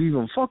Phantom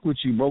even fuck with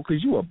you, bro,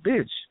 because you a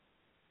bitch.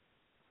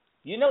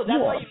 You know, that's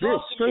why you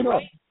lost to me, right?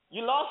 Up.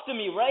 You lost to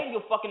me, right?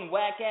 You fucking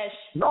whack ass.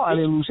 No, I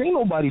didn't lose. Ain't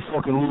nobody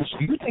fucking lose.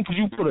 You think because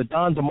you put a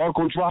Don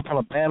DeMarco drop on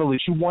a battle that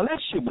you won? That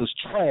shit was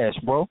trash,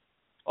 bro.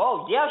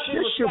 Oh, yeah,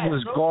 this shit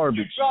was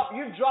garbage.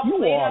 You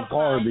are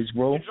garbage,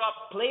 bro. You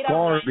dropped played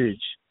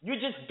garbage. You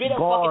just bit a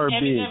fucking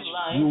Eminem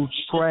line. You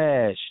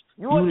trash.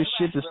 You the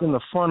shit that's in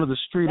the front of the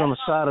street on the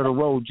side of the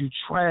road. You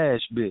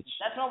trash, bitch.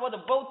 That's not what the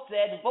vote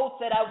said. The vote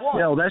said I won.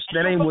 Yo,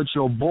 that ain't what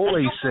your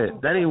boy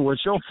said. That ain't what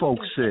your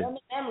folks said.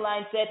 Eminem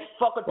line said,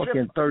 fuck a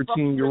fucking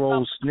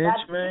 13-year-old snitch,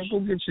 man. Go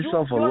get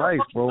yourself a life,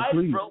 bro,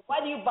 please.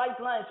 Why do you bite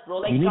lines,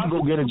 bro? You need to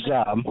go get a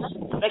job.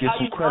 Get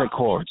some credit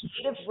cards.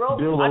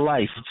 Build a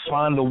life.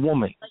 Find a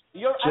woman.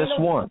 Just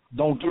one.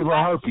 Don't give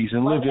her herpes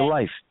and live your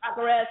life.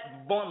 Ass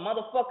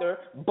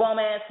motherfucker, bum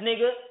ass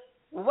nigga.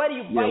 Why do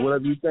you bite? Yeah,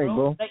 whatever you think,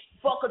 bro. Like,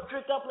 fuck a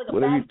trick up like a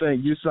whatever you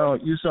think. You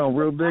sound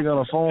real big on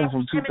the phone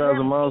from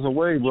 2,000 miles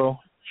away, bro.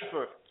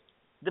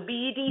 The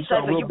BED you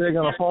sound real big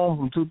on the phone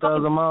from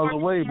 2,000 miles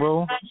away,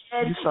 bro.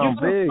 You sound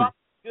big.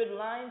 Good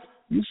lines.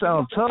 You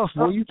sound tough,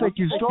 bro. You think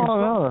you strong,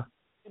 huh?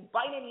 You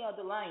bite any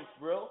other lines,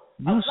 bro.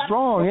 You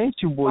strong, ain't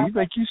you, boy? You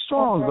think you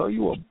strong, bro?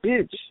 You a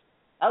bitch.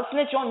 I'll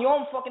snitch on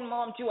your fucking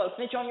mom, too. I'll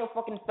snitch on your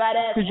fucking fat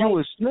ass. Because you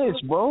a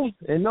snitch, bro.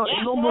 And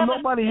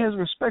nobody has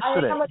respect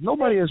for that.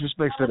 Nobody has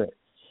respect for that.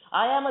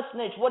 I am a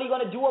snitch. What are you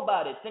going to do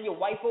about it? Send your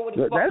wife over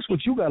to That's what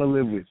you got to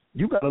live with.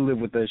 You got to live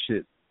with that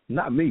shit.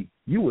 Not me.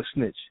 You a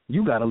snitch.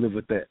 You got to live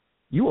with that.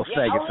 You a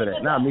faggot for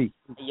that, not me.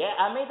 Yeah,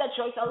 I made that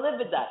choice. I'll live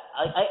with that.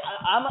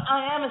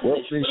 I am a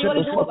snitch. Well, then shut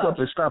the fuck up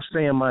and stop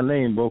saying my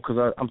name, bro,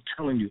 because I'm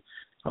telling you,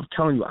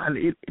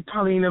 it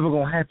probably ain't never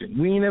going to happen.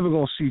 We ain't never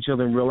going to see each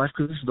other in real life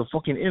because this is the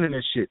fucking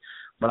internet shit.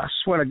 But I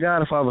swear to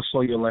God, if I ever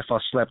saw you in life,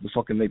 I'll slap the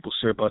fucking maple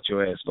syrup out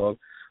your ass, dog.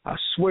 I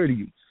swear to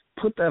you.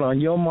 Put that on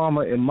your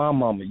mama and my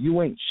mama.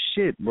 You ain't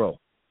shit, bro.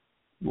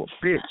 You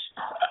a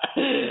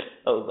bitch.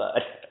 Oh,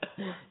 God.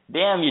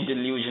 Damn, you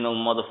delusional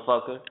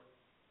motherfucker.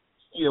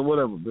 Yeah,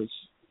 whatever, bitch.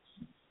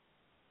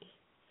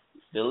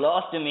 They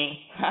lost to me.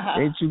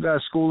 Ain't you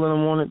got school in the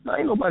morning?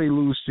 Ain't nobody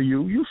lose to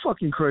you. You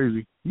fucking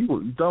crazy.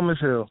 You dumb as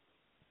hell.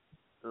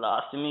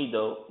 Lost to me,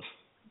 though.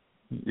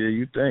 Yeah,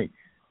 you think.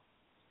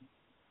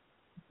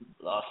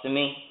 Lost to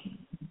me.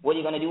 What are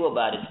you going to do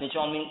about it? Snitch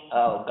on me?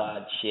 Oh,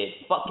 God, shit.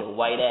 Fuck your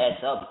white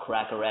ass up,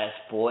 cracker ass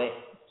boy.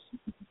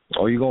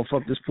 Oh, you going to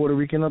fuck this Puerto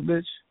Rican up,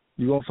 bitch?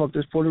 You going to fuck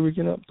this Puerto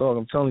Rican up? Dog,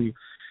 I'm telling you.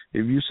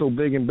 If you so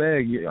big and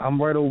bad,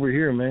 I'm right over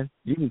here, man.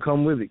 You can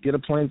come with it. Get a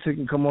plane ticket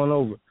and come on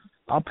over.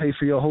 I'll pay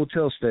for your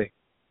hotel stay.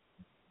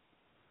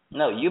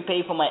 No, you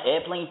pay for my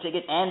airplane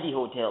ticket and the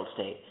hotel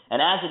stay.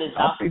 And as it is,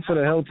 I'll pay for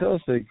the hotel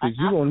stay because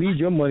you're going to need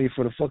your money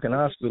for the fucking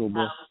hospital,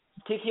 bro.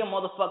 Kick your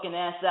motherfucking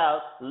ass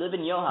out. Live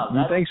in your house.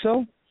 You think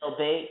so?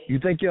 Okay. You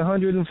think your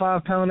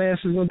 105-pound ass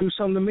is going to do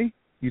something to me?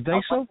 You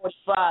think so?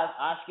 45.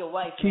 Ask your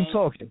wife. Keep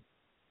talking.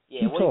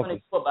 Yeah, what are you going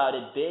to do about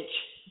it, bitch?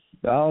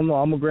 I don't know.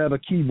 I'm going to grab a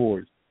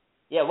keyboard.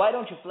 Yeah, why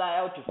don't you fly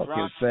out to Fucking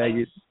France?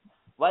 faggot.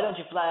 Why don't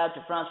you fly out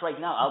to France right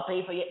now? I'll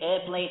pay for your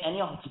airplane and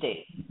your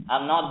stay.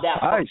 I'm not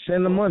that. All right,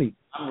 send the money.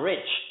 I'm rich.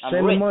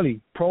 Send the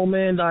money.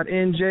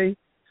 Proman.nj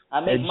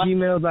at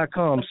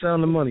gmail.com.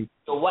 Send the money.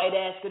 Your white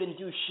ass couldn't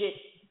do shit.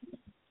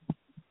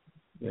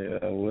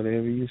 Yeah,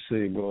 whatever you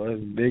say, bro.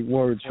 That's big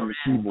words from a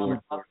keyboard.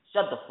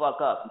 Shut the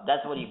fuck up.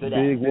 That's what you're good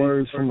at. Big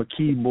words from a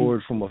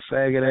keyboard, from a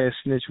faggot ass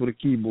snitch with a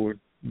keyboard.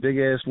 Big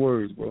ass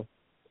words, bro.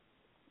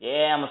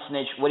 Yeah, I'm a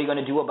snitch. What are you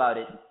gonna do about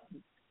it?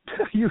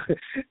 You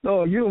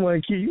don't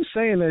want to keep you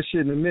saying that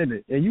shit in a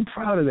minute, and you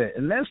proud of that,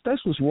 and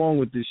that's what's wrong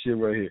with this shit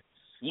right here.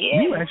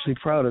 Yeah. You actually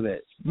proud of that.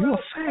 You a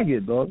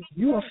faggot, dog.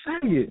 You a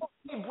faggot.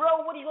 Hey,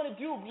 bro, what are you gonna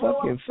do, bro?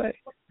 Fucking faggot.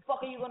 What the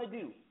fuck are you gonna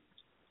do?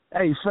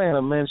 Hey,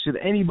 Phantom, man, should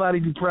anybody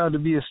be proud to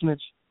be a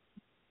snitch?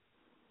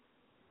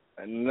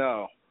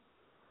 No.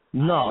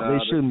 No,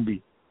 they shouldn't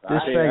be.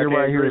 This faggot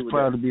right here is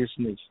proud to be a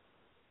snitch.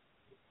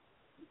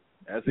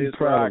 That's He's his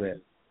proud of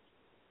that.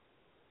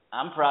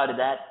 I'm proud of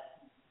that.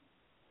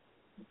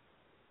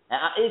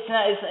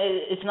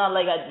 It's not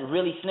like I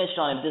really snitched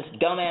on him.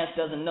 This dumbass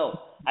doesn't know.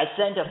 I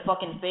sent a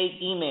fucking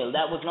fake email.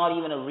 That was not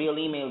even a real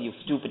email, you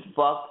stupid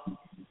fuck.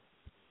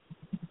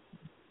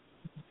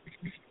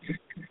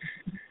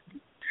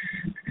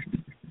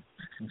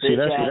 See,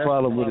 that's the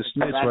problem with a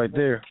snitch right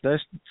there.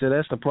 That's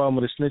the problem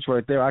with a snitch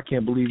right there. I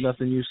can't believe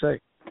nothing you say.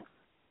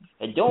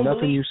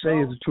 Nothing you say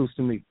is the truth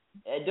to me.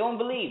 Don't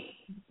believe.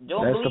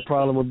 That's the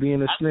problem with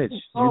being a snitch.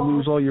 You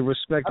lose all your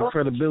respect and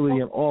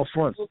credibility on all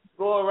fronts.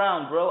 Go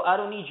around, bro. I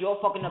don't need your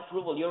fucking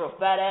approval. You're a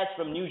fat ass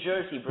from New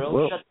Jersey, bro.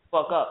 Well, shut the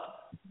fuck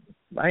up.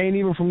 I ain't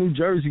even from New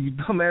Jersey, you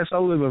dumbass. I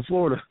live in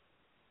Florida.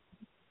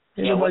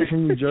 Ain't nobody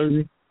from New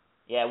Jersey.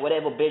 Yeah,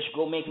 whatever, bitch.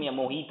 Go make me a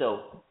mojito.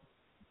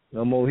 A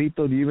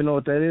mojito? Do you even know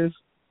what that is?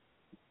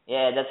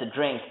 Yeah, that's a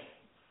drink.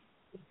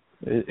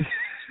 Yeah,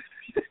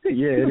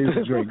 it is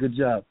a drink. Good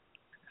job.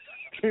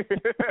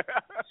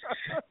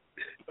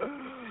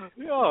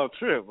 Yo,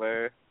 trip,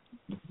 man.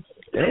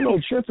 Ain't no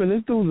tripping.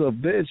 This dude's a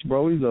bitch,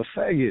 bro. He's a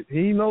faggot.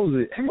 He knows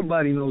it.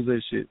 Everybody knows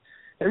that shit.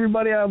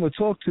 Everybody I ever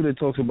talk to that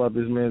talks about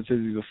this man says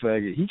he's a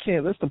faggot. He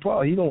can't. That's the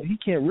problem. He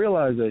can't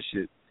realize that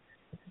shit.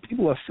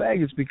 People are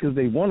faggots because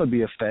they want to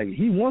be a faggot.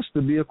 He wants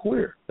to be a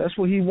queer. That's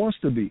what he wants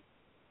to be.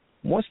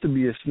 Wants to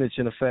be a snitch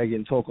and a faggot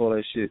and talk all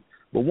that shit.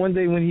 But one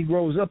day when he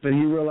grows up and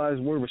he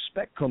realizes where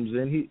respect comes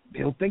in,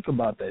 he'll think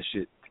about that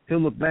shit. He'll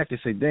look back and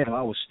say, damn,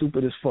 I was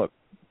stupid as fuck.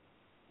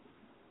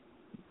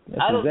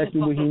 That's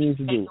exactly what he needs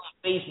to do. On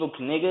Facebook,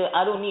 nigga.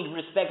 I don't need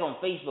respect on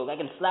Facebook. I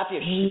can slap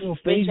your shit. On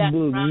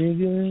Facebook,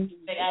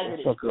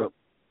 nigga. Fuck up.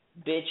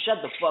 Bitch, shut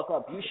the fuck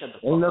up. You shut the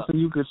fuck up. Ain't nothing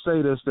you could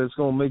say that's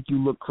gonna make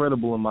you look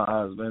credible in my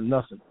eyes, man.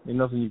 Nothing. Ain't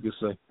nothing you could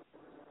say.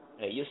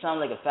 Hey, you sound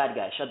like a fat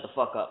guy. Shut the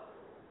fuck up.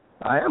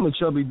 I am a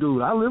chubby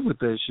dude. I live with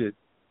that shit.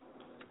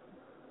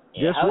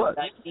 Yeah, guess what?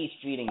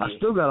 Treating I you?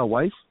 still got a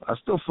wife. I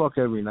still fuck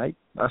every night.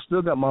 I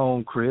still got my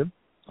own crib.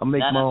 I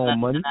make my own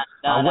money.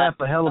 I rap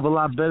a hell of a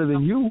lot better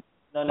than you.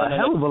 A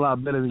hell of a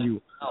lot better than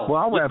you. Well,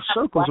 I wrap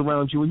circles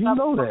around you, and you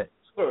know that.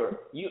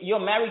 You're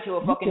married to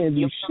a fucking... You can't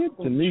do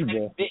shit to me,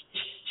 bro. Bitch.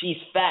 She's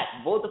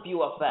fat. Both of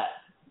you are fat.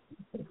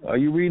 Are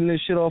you reading this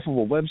shit off of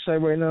a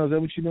website right now? Is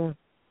that what you're doing?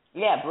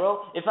 Yeah,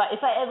 bro. If I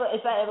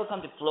ever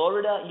come to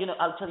Florida,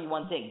 I'll tell you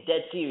one thing,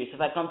 dead serious.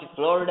 If I come to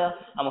Florida,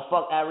 I'ma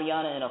fuck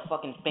Ariana in a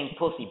fucking pink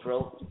pussy,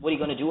 bro. What are you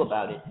gonna do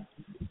about it?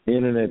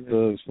 Internet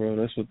thugs, bro.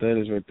 That's what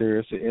that is right there.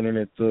 It's an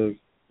internet thug.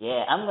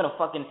 Yeah, I'm gonna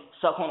fucking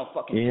suck on a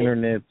fucking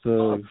internet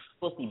thugs.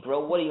 Pussy,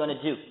 bro. What are you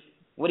gonna do?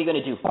 What are you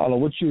gonna do? I don't know.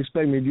 What you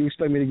expect me? Do you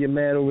expect me to get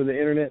mad over the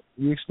internet?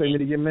 You expect me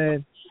to get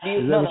mad?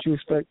 Is that what you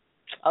expect?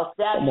 I'll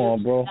stab Come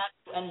on, bro.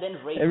 And then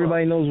rape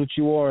Everybody knows what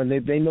you are, and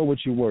they know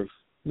what you're worth.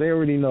 They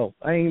already know.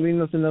 I ain't really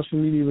nothing else for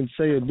me to even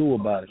say or do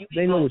about it.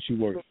 They know what you're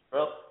worth.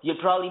 Bro,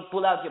 you'll probably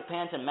pull out your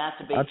pants and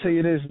masturbate. I'll tell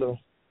you this, though.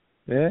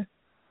 Yeah?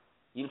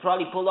 You'll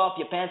probably pull off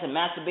your pants and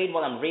masturbate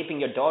while I'm raping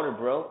your daughter,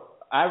 bro.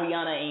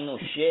 Ariana ain't no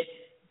shit.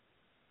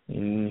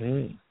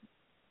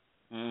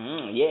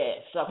 Yeah,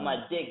 suck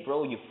my dick,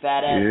 bro, you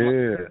fat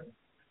ass.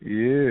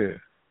 Yeah.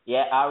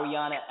 Yeah,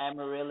 Ariana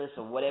Amaryllis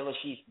or whatever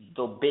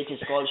the bitch is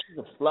called. She's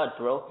a slut,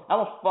 bro. I'm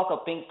gonna fuck a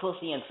pink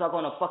pussy and suck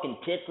on her fucking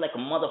tits like a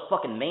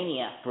motherfucking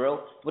maniac,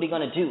 bro. What are you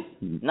gonna do?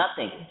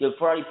 Nothing. You'll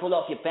probably pull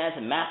off your pants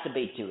and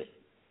masturbate to it.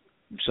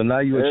 So now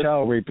you a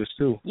child rapist,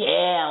 too. Yeah,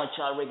 I'm a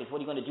child rapist. What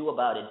are you gonna do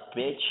about it,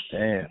 bitch?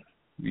 Damn.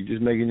 You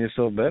just making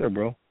yourself better,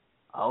 bro.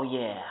 Oh,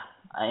 yeah.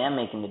 I am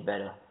making it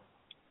better.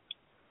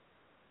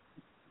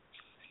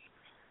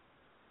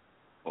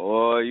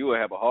 Boy, you will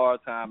have a hard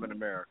time in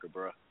America,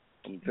 bro.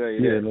 I'm gonna tell you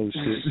that. Yeah, no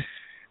shit.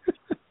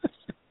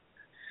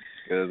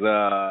 Because,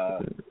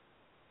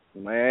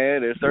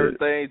 man, there's certain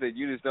things that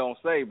you just don't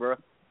say, bro.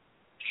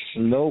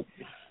 Nope.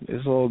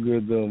 It's all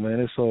good, though, man.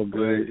 It's all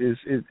good.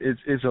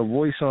 It's a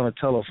voice on a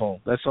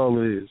telephone. That's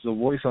all it is. A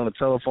voice on a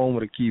telephone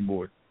with a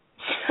keyboard.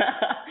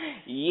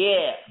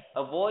 Yeah,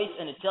 a voice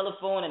and a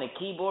telephone and a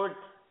keyboard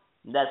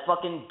that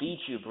fucking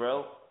beats you,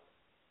 bro.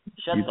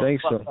 Shut you the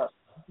think fuck so? up.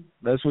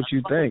 That's what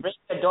you think. Rape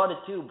your daughter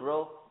too,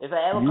 bro. If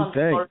I ever You come think.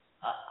 to court,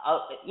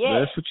 yeah.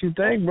 That's what you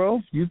think,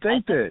 bro. You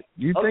think that.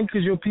 You think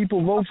because your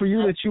people vote for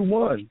you that you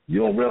won.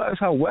 You don't realize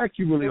how whack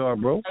you really are,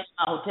 bro.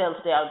 Hotel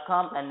stay, I'll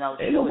come and I'll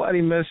Ain't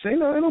nobody messing. Ain't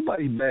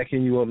nobody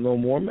backing you up no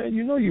more, man.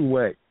 You know you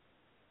whack.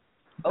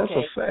 That's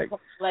a fact.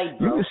 Like,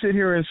 you can sit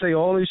here and say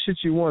all this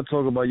shit you want,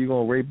 talk about you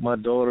gonna rape my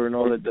daughter and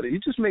all that.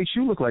 It just makes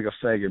you look like a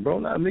faggot, bro,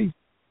 not me.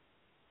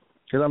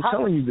 Because I'm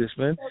telling you this,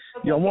 man.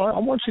 Yo, I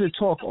want you to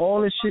talk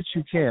all this shit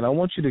you can. I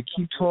want you to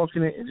keep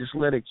talking it and just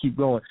let it keep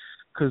going.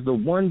 Because the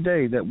one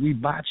day that we,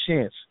 by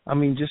chance, I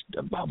mean, just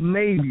about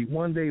maybe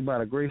one day by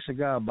the grace of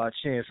God, by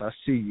chance, I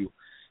see you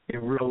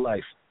in real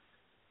life,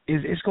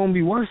 it's going to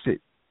be worth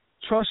it.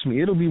 Trust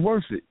me, it'll be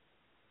worth it.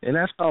 And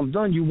after I'm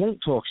done, you won't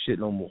talk shit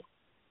no more.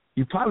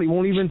 You probably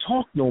won't even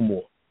talk no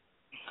more.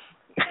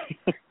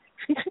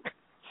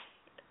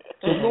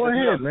 So go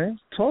ahead, man.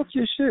 Talk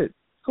your shit.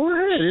 Go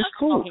ahead. It's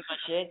cool. I'm talking my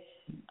shit.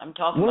 I'm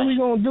talking what my are we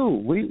going to do?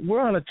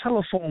 We're on a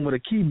telephone with a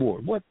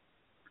keyboard.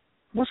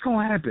 What's going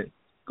to happen?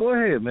 Go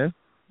ahead, man.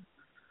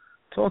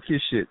 Talk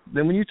your shit.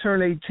 Then when you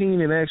turn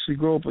 18 and actually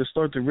grow up and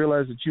start to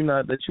realize that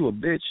you a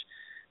bitch,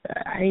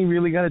 I ain't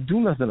really got to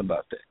do nothing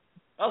about that.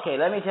 Okay,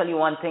 let me tell you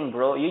one thing,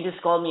 bro. You just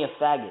called me a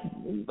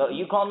faggot. But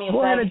you call me a faggot.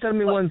 Go ahead and tell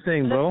me one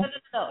thing, bro.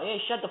 No. Hey,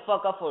 shut the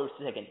fuck up for a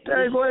second.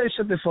 Hey, go ahead and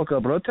shut the fuck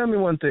up, bro. Tell me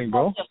one thing,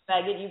 bro.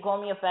 You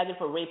call me a faggot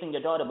for raping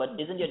your daughter, but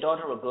isn't your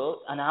daughter a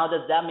girl? And how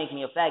does that make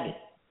me a faggot?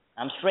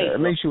 I'm straight. That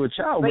makes you a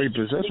child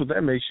rapist. That's what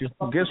that makes you.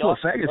 Guess what?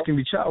 Faggots can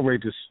be child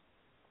rapists.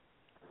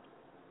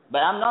 But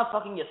I'm not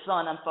fucking your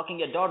son. I'm fucking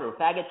your daughter.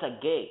 Faggots are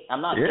gay.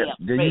 I'm not gay.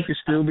 I'm then straight. you can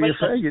still be a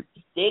faggot.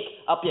 Stick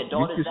up your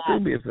daughter's ass. You can still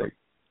be a faggot.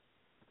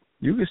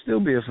 You can still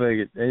be a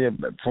faggot.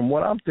 And from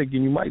what I'm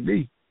thinking, you might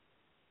be.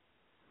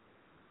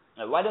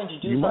 Why don't you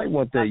do You might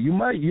want that. You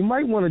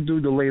might want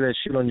to lay that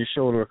shit on your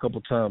shoulder a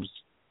couple times.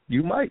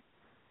 You might.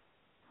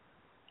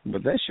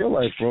 But that's your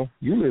life, bro.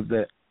 You live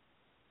that.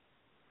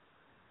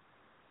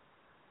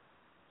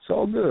 It's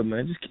all good,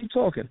 man. Just keep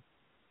talking.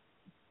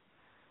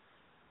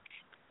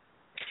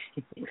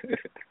 Keep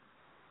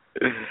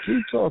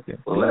talking.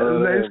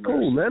 It's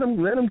cool. Let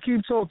him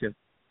keep talking.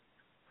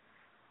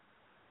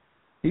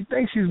 He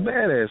thinks he's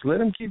badass. Let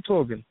him keep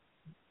talking.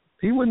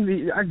 He wouldn't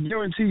be. I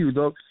guarantee you,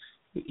 dog.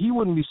 He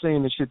wouldn't be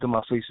saying this shit to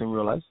my face in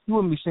real life. He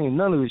wouldn't be saying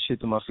none of this shit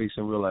to my face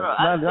in real life.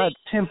 Bro, not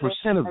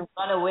 10% of it.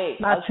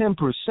 Not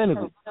 10%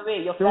 of it.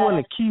 If there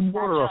wasn't a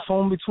keyboard or a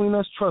phone between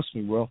us, trust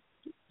me, bro.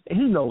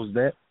 He knows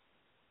that.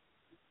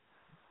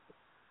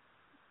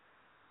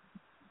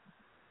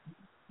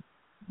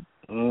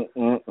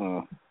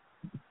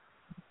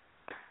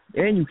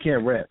 And you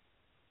can't rap.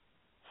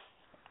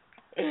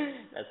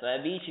 That's why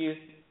I beat you.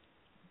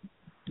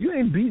 You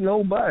ain't beat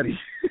nobody.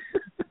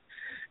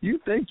 You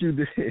think you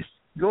did.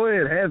 Go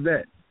ahead, have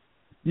that.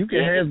 You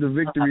can have the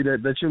victory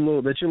that your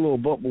little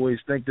butt boys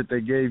think that they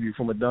gave you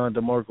from a Don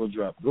DeMarco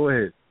drop. Go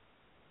ahead.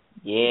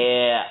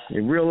 Yeah.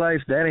 In real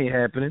life, that ain't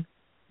happening.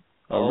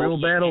 A real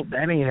battle,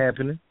 that ain't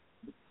happening.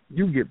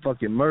 You get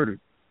fucking murdered.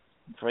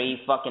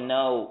 Free fucking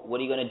no. What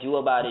are you gonna do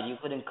about it? You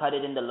couldn't cut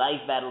it in the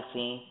live battle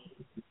scene.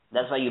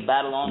 That's why you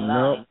battle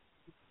online.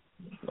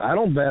 No, I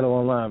don't battle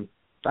online.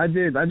 I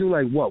do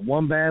like what,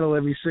 one battle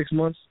every 6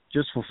 months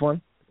just for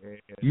fun. Yeah.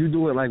 You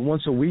do it like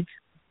once a week.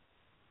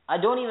 I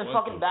don't even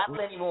fucking battle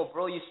anymore,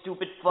 bro. You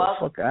stupid fuck.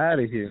 Get the fuck out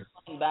of here. I don't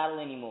fucking battle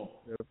anymore.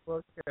 Get the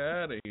fuck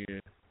out of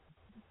here.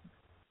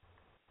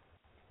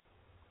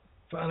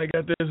 Finally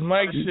got this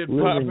mic shit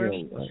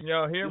popping. Can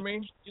y'all hear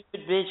me?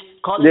 Stupid bitch.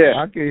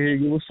 I can hear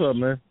you. What's up,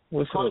 man?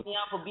 What's up? Me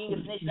out for being a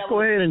snitch. Just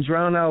go ahead and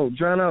drown out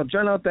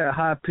that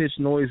high pitched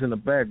noise in the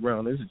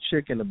background. There's a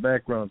chick in the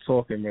background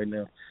talking right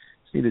now.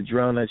 Just need to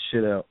drown that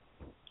shit out.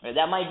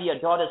 That might be your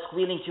daughter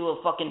squealing to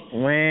a fucking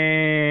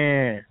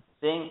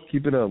thing.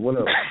 Keep it up. What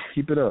up?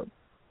 Keep it up.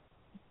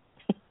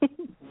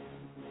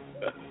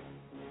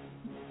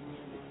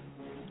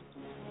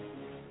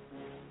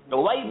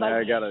 Why you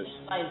I gotta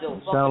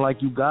sound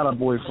like you got a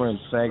boyfriend,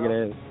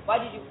 faggot ass. Why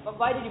did you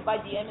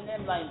bite the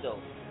Eminem line though?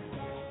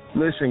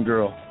 Listen,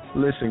 girl.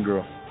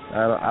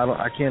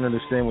 I can't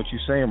understand what you're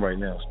saying right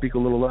now. Speak a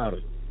little louder.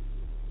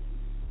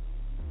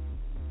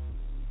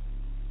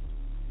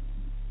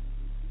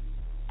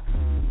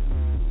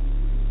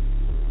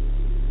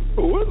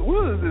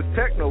 What is this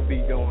techno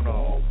beat going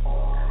on?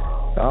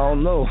 I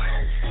don't know.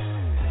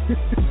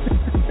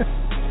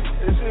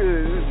 This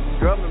is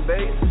drum and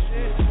bass and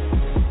shit.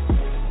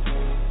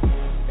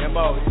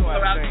 Mo, you don't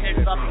have to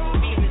change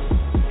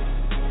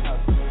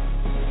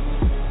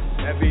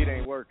that beat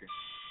ain't working.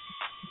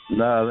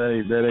 Nah,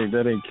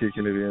 that ain't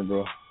kicking it in,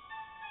 bro.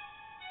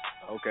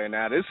 Okay,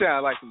 now this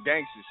sounds like some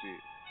gangster shit.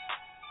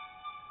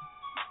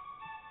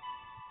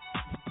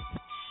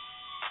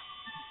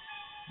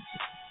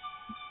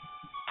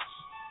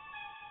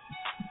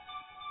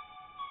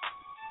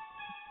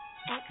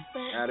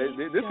 Now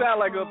this sounds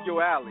like up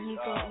your alley. We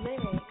got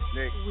lyrics.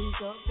 Nick. We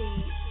got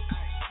beats.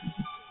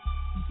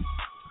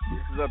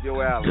 This is up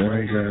your alley,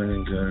 right?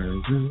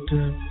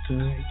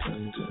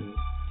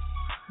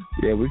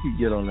 Yeah, we could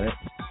get on that.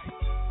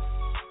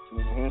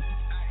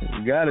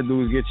 you gotta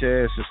do is get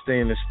your ass to stay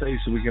in the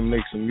States so we can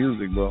make some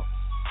music, bro.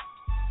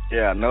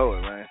 Yeah, I know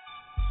it, man.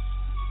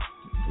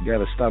 You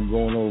gotta stop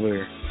going over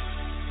there.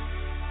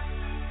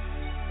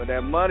 But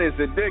that money is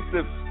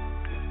addictive.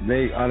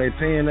 Are they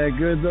paying that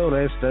good though?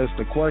 That's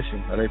the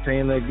question. Are they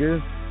paying that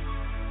good?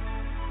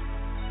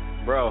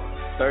 Bro,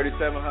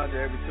 $3,700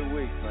 every 2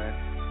 weeks, man.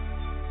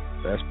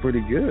 That's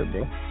pretty good,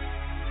 bro.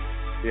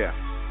 Yeah.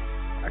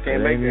 I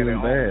can't make that at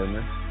home. Bad,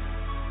 man.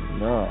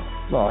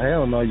 No,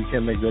 hell no, you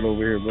can't make that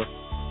over here, bro.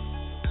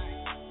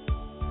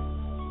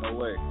 No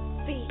way.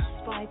 Beats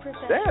by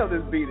Professor. Damn,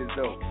 this beat is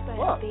dope.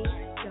 Fuck.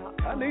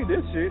 I need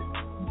this shit.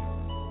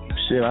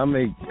 Shit, I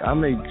make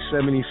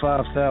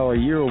 $75,000 a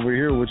year over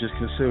here, which is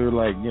considered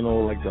like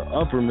the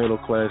upper middle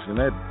class, and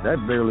that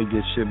barely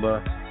gets shit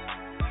by.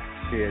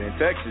 Yeah, in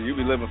Texas, you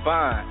be living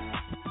fine.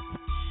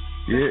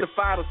 Yeah. It's the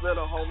finals,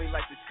 little homie,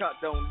 like the cut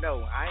don't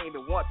know. I ain't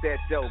even want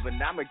that dough, but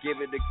I'ma give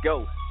it a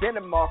go. Then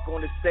a mark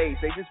on the stage,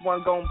 they just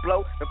wasn't gonna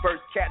blow. The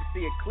first cat to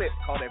see a clip,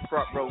 call that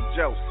front row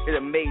Joe. It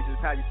amazes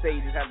how your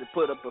sages have to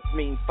put up a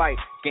mean fight.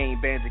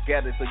 Game band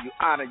together so you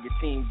honor your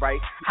team,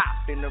 right?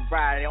 Hop in the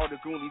ride, all the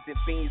goonies and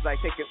fiends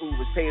like taking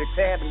Ubers, pay the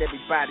tab, and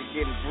everybody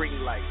getting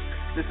green lights.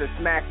 This is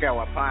smack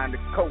out, applying the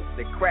coat,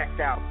 they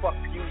cracked out. Fuck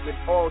you and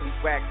all these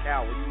whacked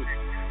out.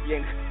 You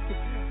ain't,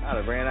 I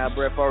done ran out of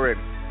breath already.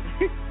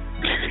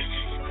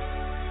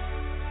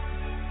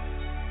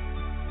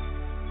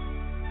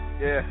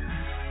 Yeah.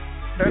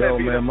 Yo,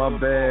 man, my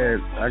bad.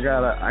 I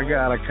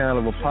gotta kind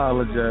of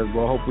apologize,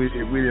 but I hope we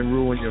didn't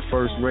ruin your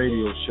first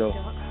radio show.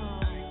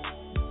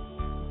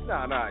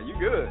 Nah, you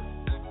good.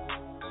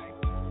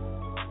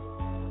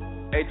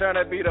 Hey, turn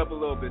that beat up a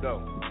little bit, though.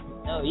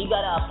 No, you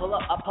gotta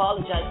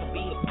apologize for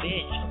being a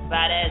bitch, a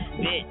fat ass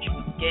bitch.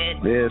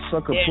 Yeah,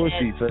 suck a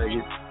pussy,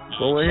 faggot.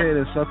 Go ahead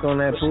and suck on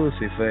that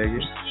pussy,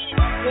 faggot.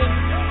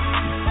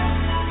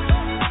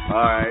 All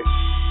right.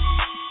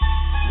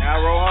 Now,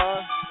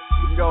 Rohan,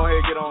 you can go ahead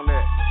and get on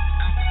that.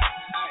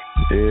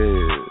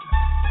 Yeah.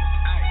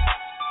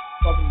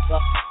 Fucking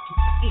suck.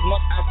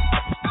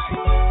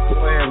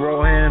 Go ahead,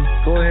 Rohan.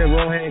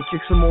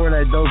 Kick some more of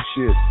that dope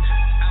shit.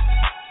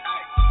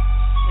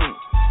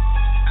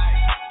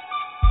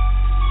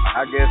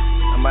 I guess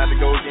I'm about to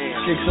go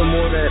again. Kick some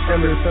more of that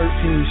under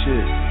 13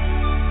 shit.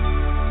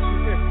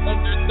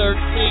 Under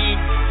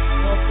 13.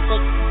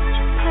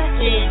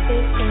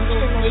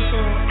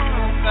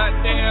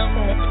 Goddamn.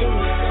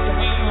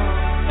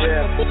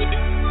 Yeah.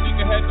 You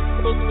can have the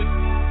booklet.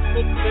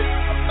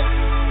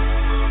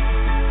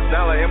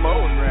 Sound like M.O.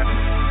 was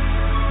rapping.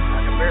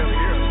 I can barely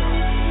hear him,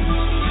 though.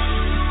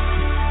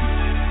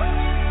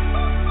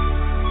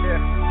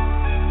 Yeah.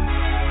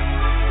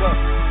 Look.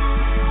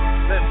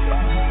 Listen.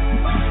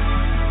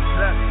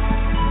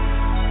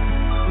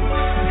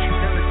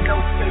 There is no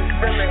case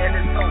filler and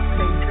there's no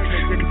case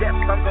filler. Your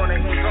depth, I'm gonna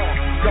hang on.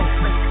 Don't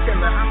think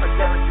killer, I'm a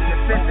delicate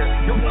defender.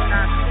 You may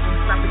not see,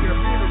 stop your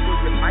beautiful,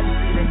 you might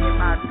see the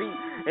MIB.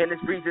 And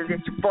it's reason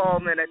that you fall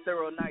in that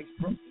thorough nice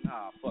bro.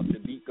 Nah, fuck, the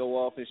beat go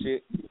off and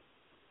shit.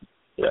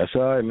 That's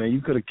all right, man.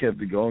 You could have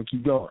kept it going.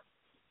 Keep going.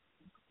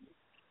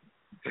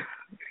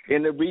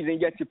 And the reason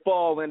that you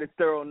fall in the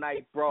thorough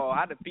night brawl.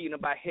 I defeat him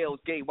by Hell's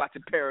Gate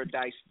watching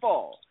paradise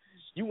fall.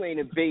 You ain't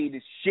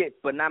invaded shit,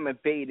 but I'm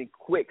invading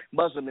quick.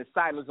 Muslim and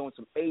silence on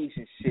some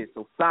Asian shit.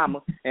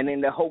 Osama, and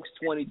then the Hoax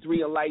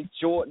 23 of like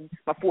Jordan.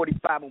 My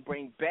 45 will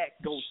bring back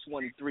Ghost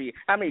 23.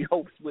 How many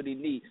hopes would he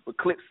need? With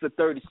clips of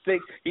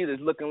 36, he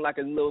just looking like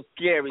a little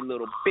scary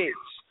little bitch.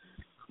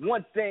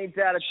 One thing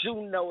that I do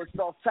know is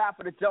off top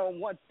of the dome.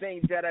 One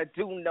thing that I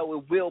do know,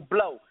 it will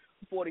blow.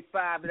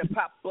 45 and it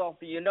pop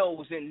off of your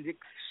nose and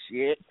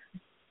shit.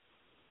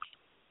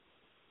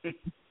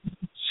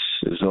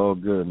 It's all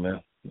good,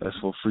 man. That's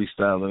what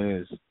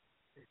freestyling is.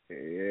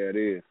 Yeah, it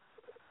is.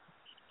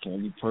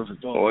 Can't be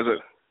perfect. What was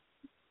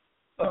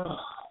it?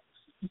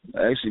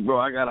 Actually, bro,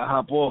 I gotta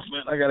hop off,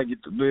 man. I gotta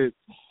get to bed.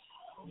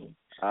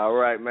 All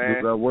right, man.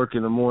 I got work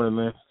in the morning,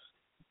 man.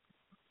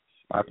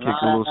 I'll kick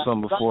a little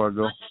something before I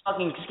go. I'm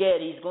fucking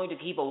scared. He's going to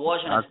keep a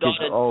watch on his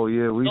daughter. Oh,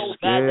 yeah, we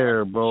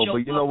scared, bro. But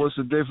you know what's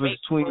the difference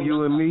between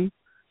you and me?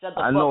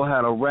 I know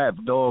how to rap,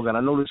 dog, and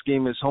I know this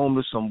game is home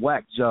to some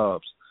whack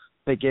jobs.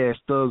 Fake-ass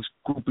thugs,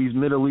 groupies,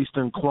 Middle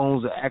Eastern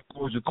clones, and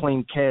actors who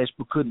claim cash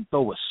but couldn't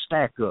throw a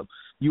stack up.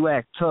 You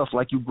act tough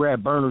like you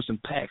grab burners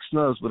and pack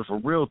snubs, but if a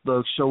real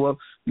thug show up,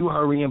 you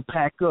hurry and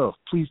pack up.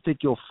 Please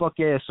take your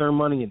fuck-ass earn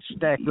money and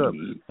stack up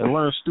and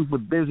learn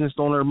stupid business,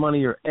 don't earn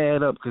money or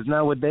add up, because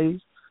nowadays,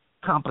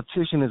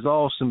 competition is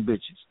all some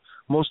bitches.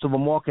 Most of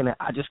them walking in,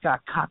 I just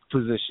got cock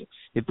position.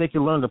 If they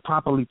could learn to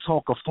properly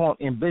talk or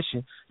flaunt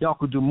ambition, y'all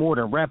could do more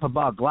than rap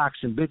about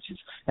Glocks and bitches.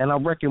 And I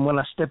reckon when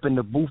I step in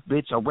the booth,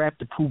 bitch, I rap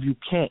to prove you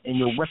can't, and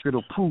your record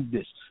will prove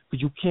this.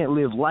 Because you can't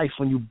live life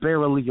when you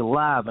barely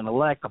alive, and a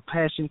lack of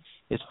passion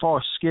is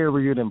far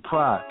scarier than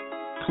pride.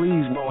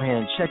 Please,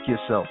 Mohan, check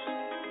yourself.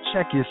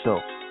 Check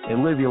yourself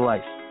and live your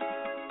life.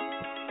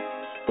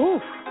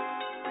 Oof.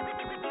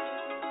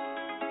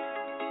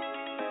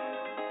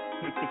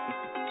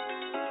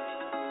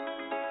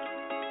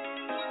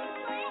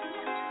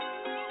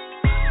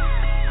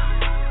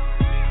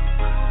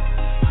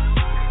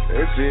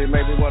 Shit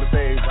made me want to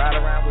say, ride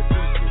around with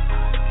teachers.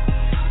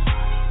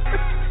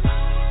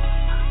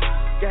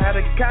 Got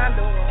a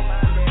condo on my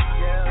neck,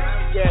 girl,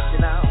 I'm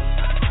catching on.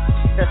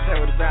 That's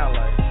what it sounds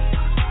like.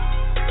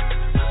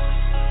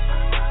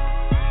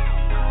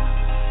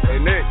 Hey,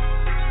 Nick.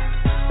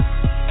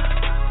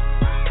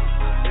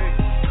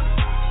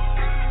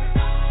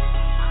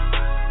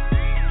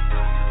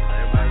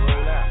 Everybody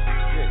roll out.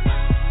 Yeah.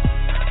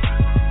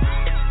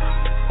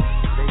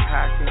 Say,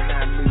 how can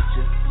I meet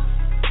you?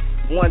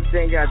 One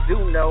thing I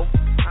do know,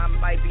 I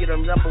might be the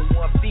number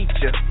one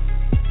feature.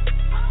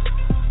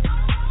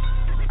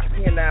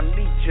 Can I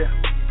meet you?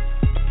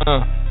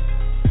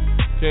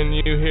 Can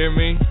you hear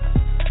me?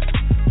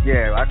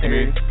 Yeah, I can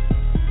hear you.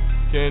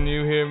 Can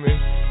you hear me?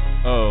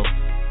 Oh.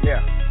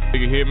 Yeah.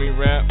 Nigga hear me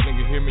rap,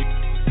 nigga hear me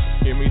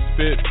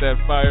spit that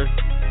fire.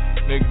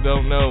 Niggas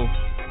don't know.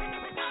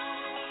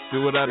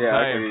 Do it out of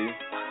fire.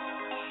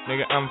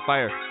 Nigga, I'm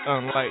fire.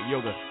 Unlike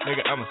yoga.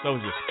 Nigga, I'm a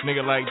soldier.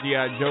 Nigga like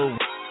G.I. Joe.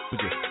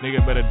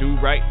 Nigga better do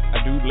right,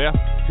 I do left,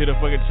 to the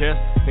fucking chest.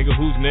 Nigga,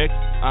 who's next?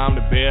 I'm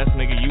the best.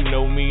 Nigga, you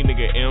know me.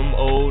 Nigga,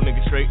 M.O.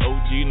 Nigga, straight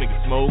O.G. Nigga,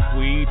 smoke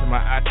weed to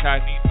my eye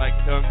tiny like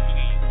tongue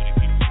weed. Nigga,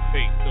 keep your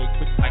face so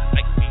quick like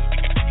me.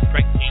 Nigga, you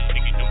strike me.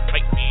 Nigga, don't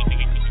fight me.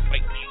 Nigga, you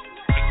fight me.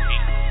 Fight me.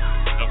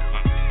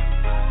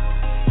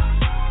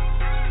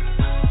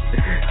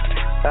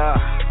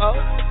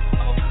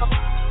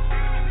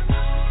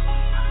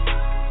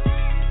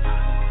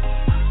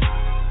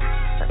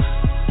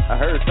 I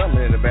heard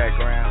something in the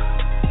background.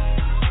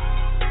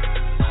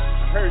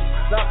 Heard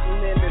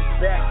something in the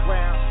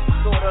background,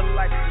 sorta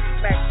like the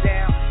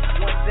smackdown.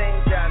 One thing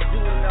I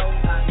do know,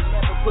 I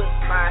never put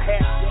my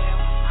hat down.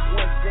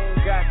 One thing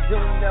I do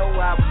know,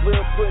 I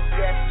will put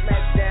that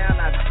smack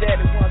down. I said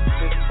it once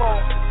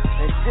before,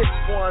 and this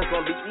one's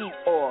gonna be east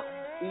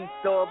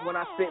off when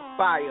I spit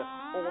fire.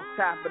 On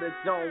top of the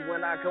dome,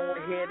 when I go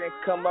ahead and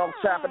come on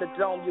top of the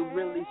dome, you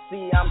really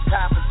see I'm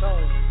top of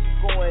tone.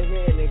 Go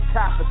ahead and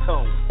cop a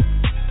tone.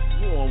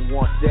 You don't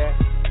want that.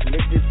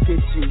 Niggas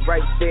hit you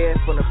right there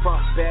from the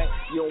front back.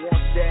 You don't want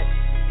that.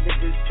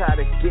 Niggas try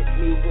to get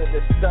me with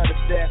a stutter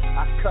step.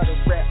 I cut a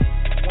rap.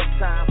 One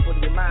time for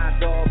your mind,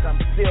 dog. I'm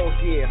still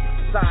here.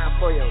 Sign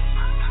for you.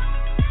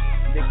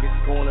 Niggas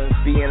gonna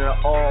be in an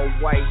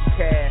all-white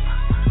cast.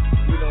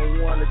 You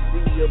don't wanna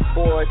see your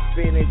boy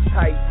spinning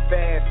tight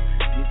fast.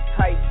 You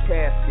tight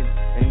casting.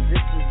 And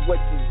this is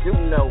what you do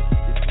know.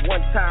 It's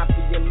one time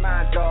for your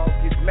mind, dog.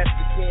 It's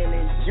Mexican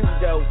and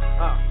judo.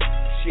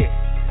 Shit.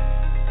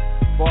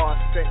 Bar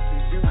stretch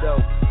and judo.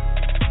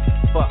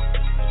 Fuck.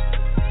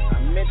 I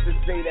meant to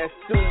say that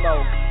sumo.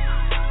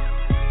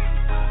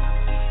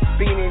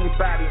 Beat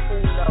anybody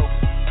uno.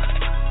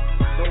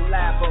 No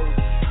labos.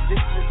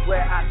 This is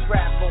where I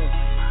travel.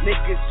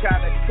 Niggas try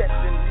to catch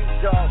me,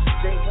 dog.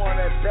 They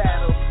wanna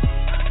battle.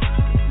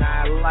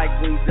 Not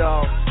likely,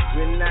 dog.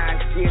 We're not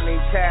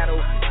giving cattle.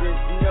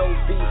 There's no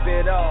beef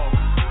at all.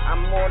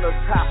 I'm on the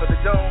top of the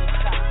dome.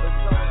 Top of the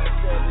zone. I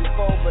said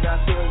before, but I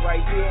feel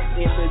right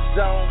here in the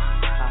zone.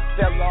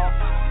 Fell off,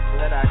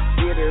 but I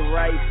get it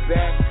right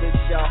back. Cause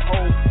your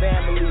whole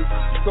family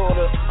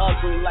sorta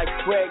ugly like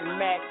Craig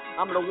Mack.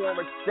 I'm the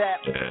warmer sap.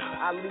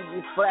 I leave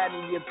you flat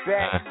in your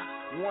back.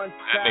 One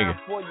time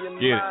for your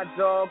mind,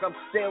 dog. I'm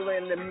still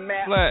in the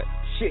map. Flat.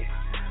 Shit.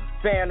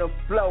 Fan of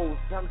Flowz.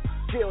 I'm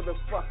still the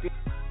fucking.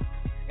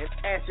 And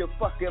ask your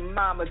fucking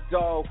mama,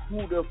 dog,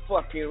 who the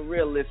fucking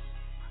realest?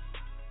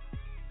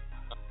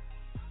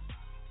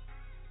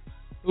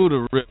 Who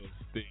the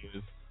realest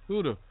is?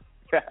 Who the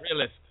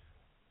realest?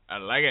 I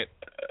like it.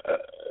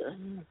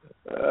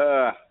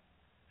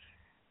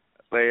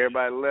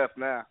 Everybody left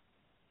now.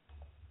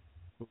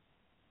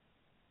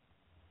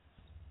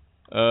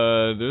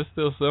 There's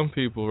still some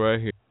people right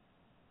here.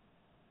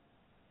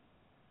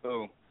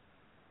 Oh.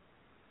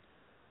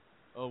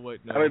 Oh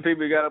wait, no. How many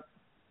people you got up?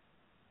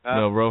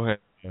 No, Rohan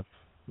left.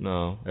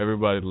 No,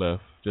 everybody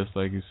left. Just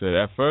like you said.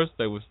 At first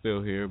they were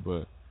still here,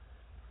 but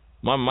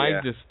my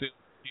mic just still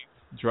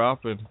keeps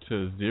dropping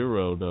to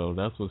 0 though.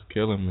 That's what's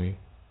killing me.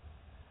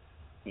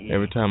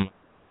 Every time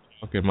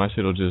I'm talking, my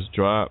shit'll just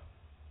drop.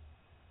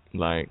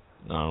 Like,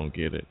 I don't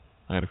get it.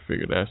 I had to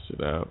figure that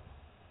shit out.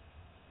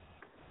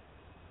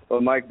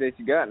 What mic that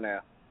you got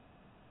now?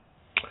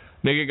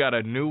 Nigga got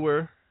a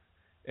newer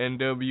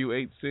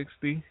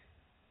NW860.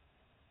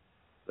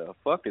 The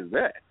fuck is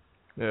that?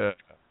 Yeah.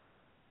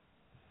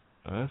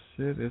 That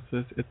shit,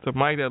 it's a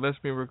mic that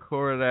lets me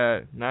record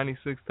at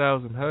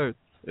 96,000 hertz.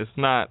 It's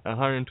not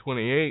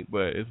 128,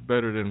 but it's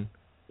better than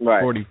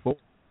 44.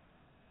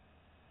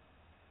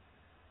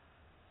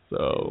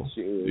 So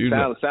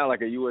sound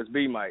like a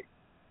USB mic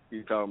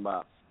you talking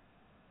about.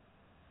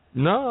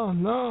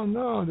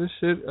 No. This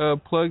shit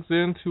plugs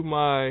into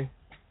my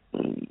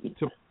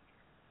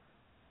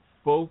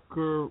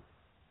Focusrite.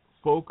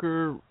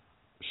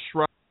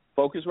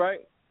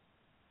 Focusrite?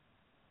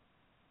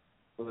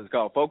 What's it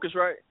called?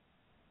 Focusrite?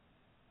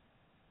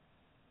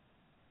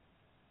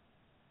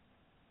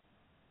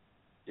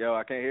 Yo,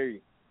 I can't hear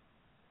you.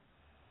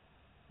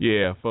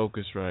 Yeah,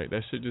 Focusrite.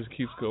 That shit just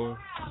keeps going.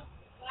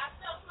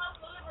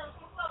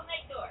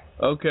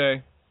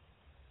 Okay.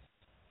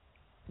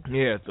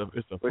 Yeah,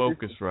 it's a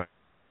focus, right?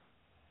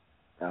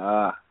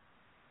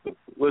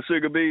 What's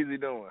Sugar Beezy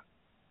doing?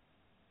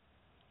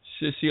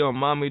 Shit, she on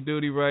mommy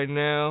duty right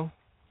now.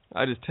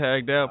 I just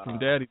tagged out from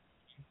daddy.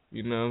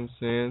 You know what I'm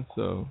saying?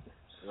 So.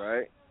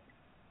 Right.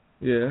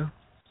 Yeah.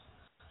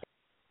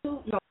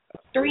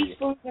 3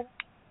 spoons.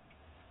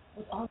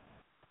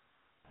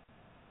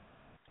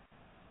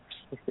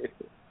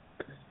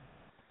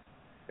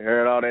 I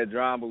heard all that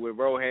drama with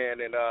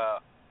Rohan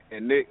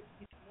and Nick.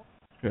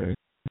 Okay.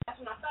 That's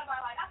when I thought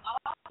about like that's all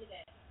I did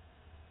that.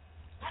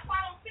 That's why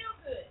I don't feel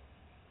good.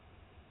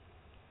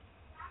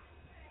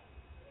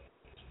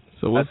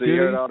 So what's you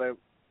heard all that.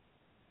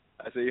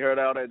 I said you heard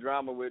all that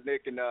drama with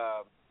Nick and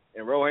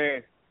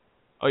Rohan.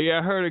 Oh yeah,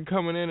 I heard it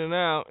coming in and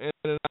out,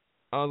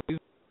 all these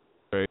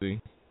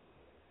crazy.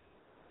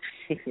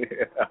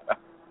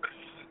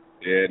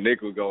 Yeah,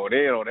 Nick was going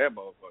in on that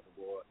motherfucker,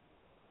 boy.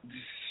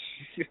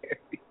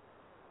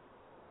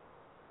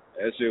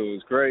 That shit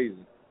was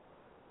crazy.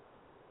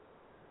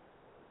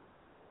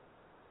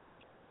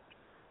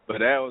 But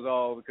that was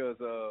all because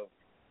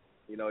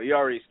he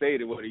already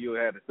stated what you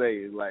had to say.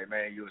 It's like,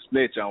 man, you a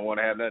snitch. I don't want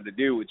to have nothing to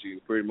do with you,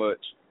 pretty much.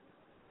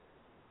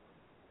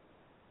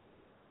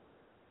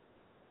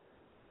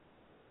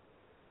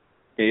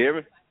 Can you hear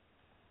me?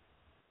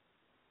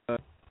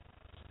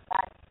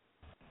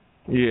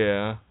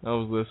 Yeah, I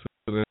was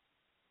listening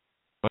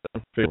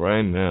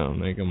right now.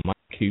 Nigga, mic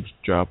keeps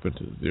dropping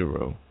to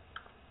 0.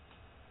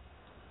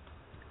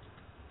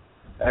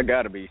 That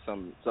got to be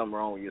something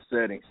wrong with your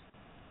settings.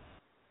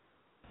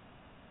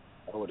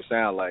 That's what it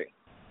sounds like.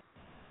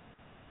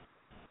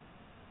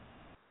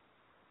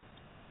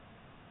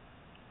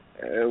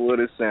 That's what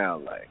it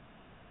sounds like.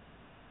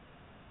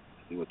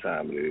 See what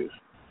time it is.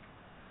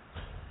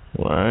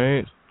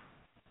 Right.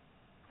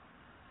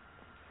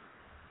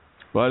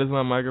 Why does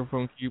my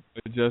microphone keep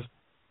adjusting?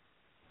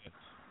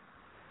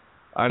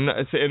 I know,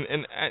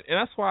 and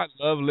that's why I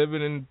love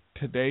living in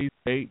today's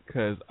date,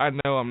 because I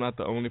know I'm not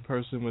the only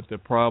person with the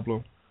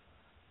problem.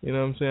 You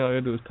know what I'm saying? All I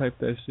gotta do is type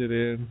that shit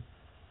in.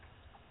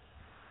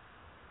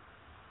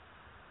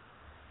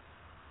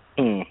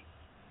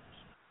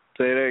 Say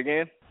that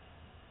again.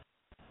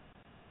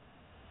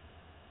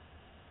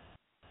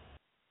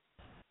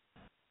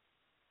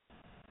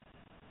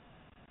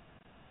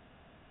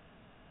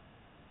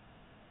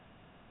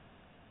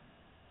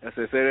 I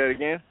said, say that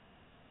again.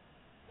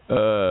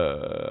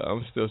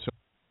 I'm still trying.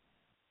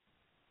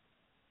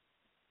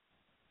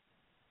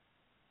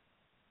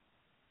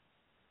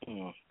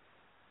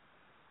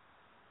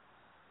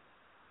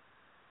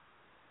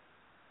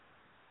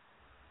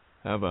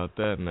 How about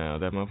that now?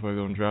 That motherfucker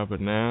gonna drop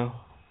it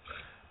now?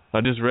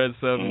 I just read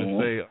something to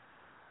say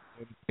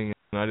and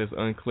I just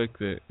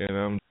unclicked it, and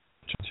I'm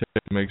trying to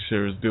check to make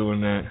sure it's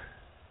doing that.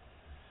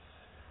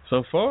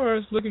 So far,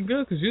 it's looking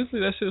good, because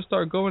usually that shit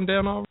start going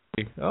down already.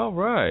 All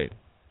right.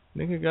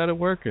 Nigga got it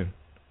working.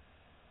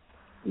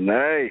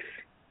 Nice.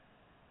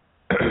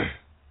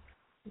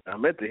 I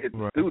meant to hit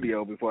the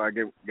studio before I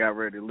got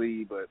ready to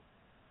leave, but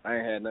I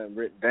ain't had nothing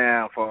written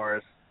down as far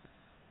as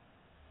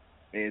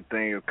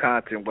anything or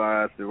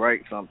content-wise to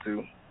write something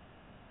to.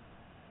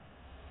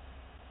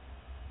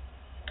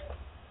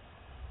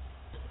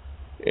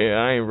 Yeah,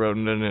 I ain't wrote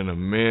nothing in a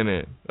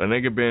minute. A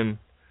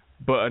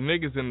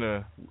nigga's in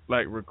the,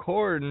 like,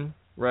 recording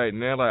right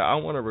now. Like, I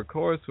want to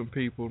record some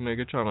people,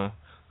 nigga, trying to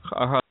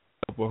holler a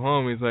couple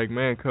homies, like,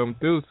 man, come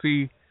through,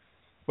 see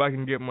if I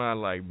can get my,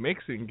 like,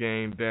 mixing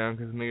game down,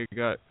 because nigga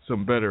got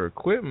some better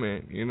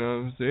equipment, you know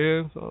what I'm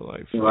saying? So,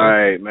 like, fuck.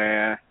 Right,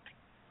 man.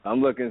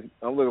 I'm looking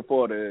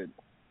forward to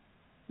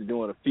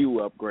doing a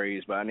few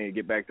upgrades, but I need to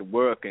get back to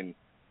work and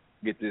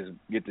get this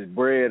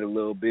bread a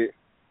little bit.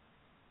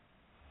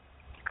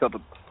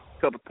 Couple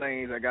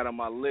things I got on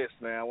my list,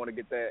 man. I want to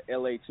get that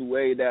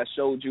LA2A that I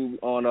showed you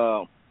on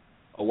a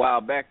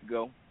while back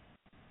ago.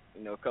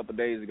 A couple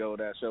days ago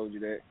that I showed you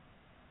that.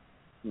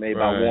 Made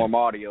by Warm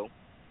Audio.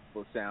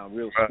 Will sound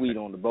real sweet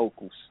on the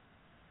vocals.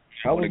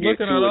 I was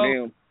looking at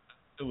all.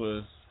 It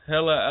was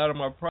hella out of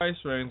my price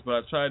range, but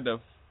I tried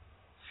to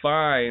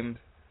find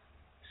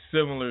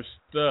similar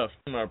stuff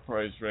in my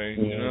price range,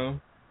 you know?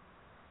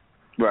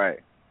 Right.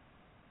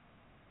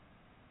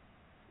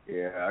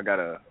 Yeah, I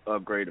gotta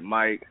upgrade the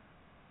mic.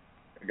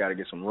 I gotta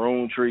get some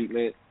room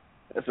treatment.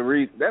 That's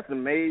the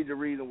major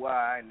reason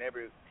why I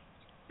never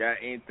got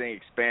anything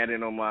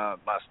expanding on my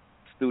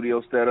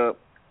studio setup,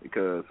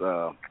 because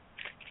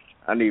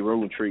I need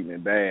room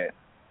treatment bad.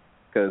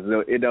 Because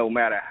it don't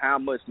matter how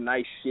much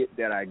nice shit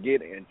that I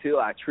get, until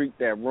I treat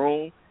that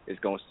room, it's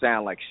gonna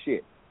sound like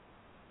shit.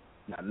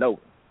 And I know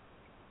it.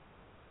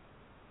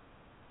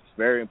 It's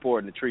very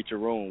important to treat your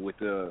room with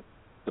the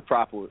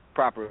proper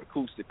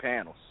acoustic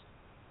panels.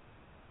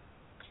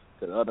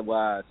 Because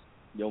otherwise,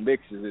 your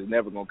mixes is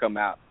never going to come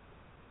out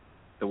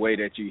the way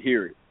that you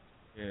hear it.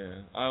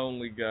 Yeah, I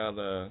only got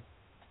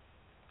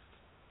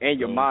and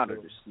your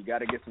monitors. You got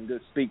to get some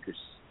good speakers.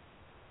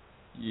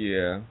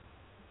 Yeah,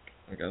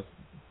 I guess.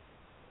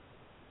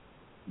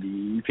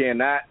 You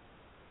cannot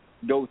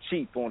go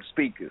cheap on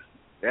speakers.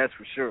 That's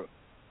for sure.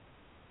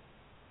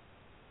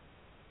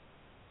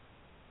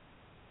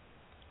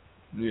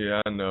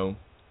 Yeah, I know.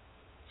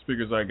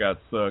 Speakers I got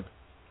suck.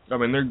 I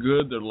mean, they're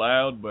good, they're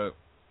loud, but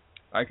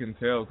I can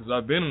tell because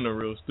I've been in a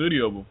real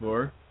studio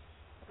before.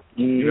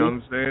 You know what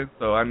I'm saying?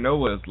 So I know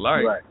what it's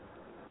like. Right.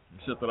 The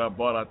shit that I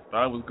bought, I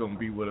thought it was going to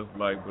be what it's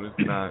like, but it's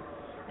not.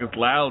 It's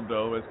loud,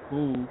 though. It's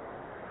cool.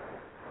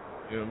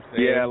 You know what I'm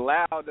saying? Yeah,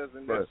 loud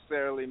doesn't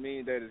necessarily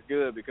mean that it's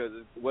good because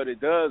what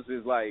it does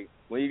is, like,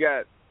 when you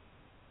got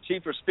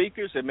cheaper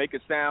speakers, it make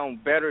it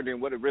sound better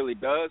than what it really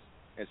does,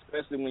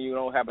 especially when you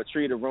don't have a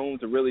treated room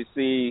to really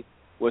see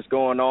what's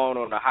going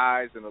on the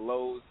highs and the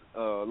lows,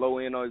 low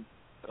end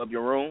of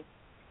your room.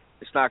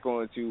 It's not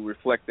going to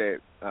reflect that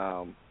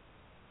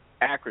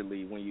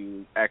accurately when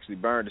you actually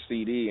burn the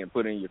CD and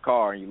put it in your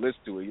car and you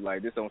listen to it. You're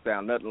like, this don't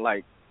sound nothing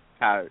like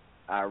how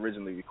I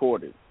originally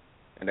recorded.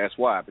 And that's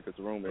why, because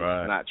the room is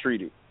not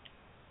treated.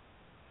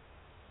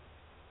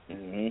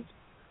 You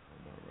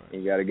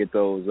got to get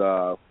those,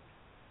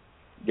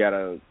 got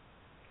to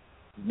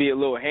be a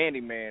little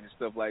handyman and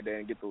stuff like that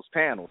and get those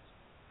panels.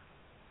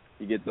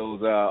 You get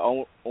those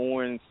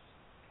Owens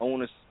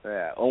cornering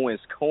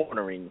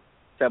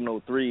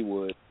 703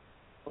 wood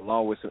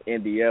along with some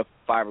NDF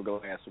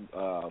fiberglass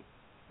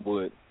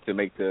wood to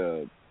make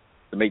the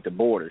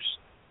borders.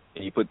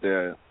 And you put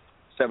the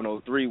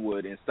 703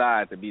 wood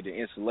inside to be the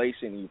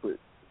insulation, and you put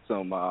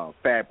some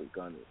fabric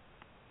on it.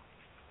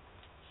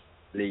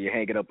 Then you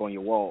hang it up on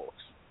your walls.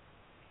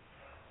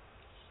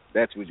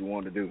 That's what you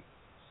want to do.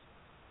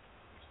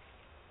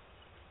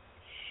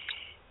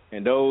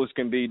 And those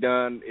can be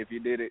done if you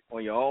did it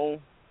on your own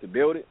to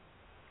build it.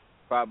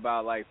 Probably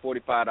about like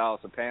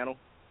 $45 a panel.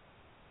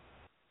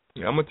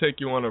 Yeah, I'm gonna take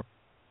you on a.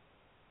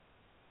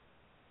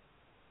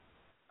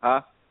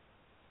 Huh?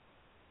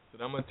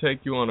 I'm gonna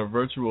take you on a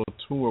virtual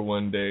tour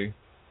one day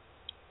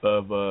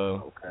of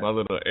my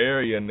little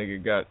area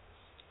nigga got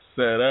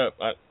set up.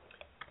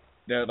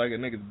 That like a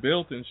nigga's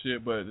built and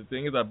shit, but the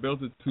thing is I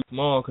built it too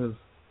small because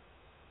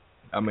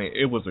I mean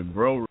it was a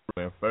grow room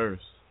at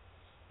first.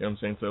 You know what I'm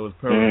saying? So it was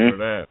perfect for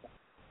that.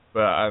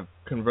 But I've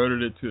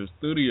converted it to a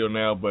studio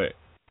now, but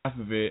half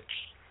of it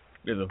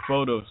is a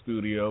photo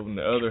studio and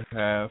the other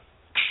half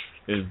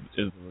is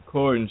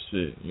recording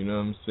shit. You know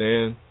what I'm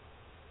saying?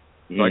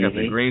 So I got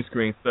the green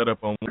screen set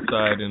up on one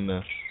side and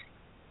the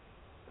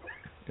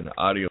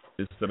audio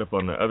is set up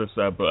on the other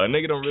side. But a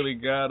nigga don't really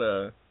got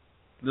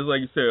just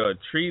like you said, a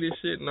treated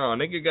shit. No, a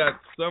nigga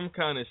got some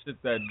kind of shit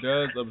that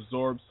does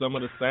absorb some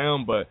of the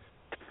sound, but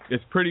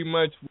it's pretty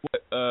much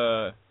what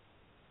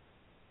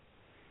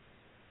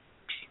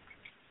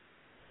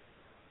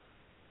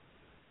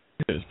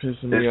it's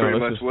pissing me off.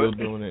 Let's just still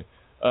doing it.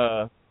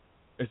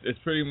 It's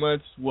pretty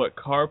much what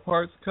car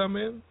parts come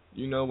in.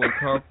 You know, when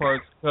car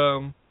parts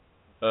come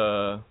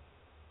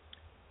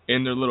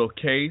in their little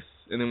case,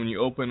 and then when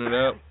you open it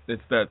up,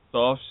 it's that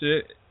soft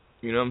shit.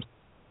 You know what I'm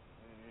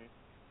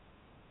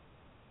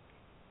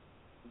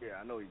saying? Yeah,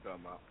 I know what you're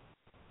talking about.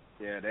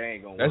 Yeah, that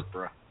ain't gonna work,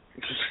 bro.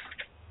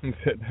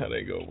 That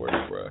ain't gonna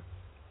work, bro.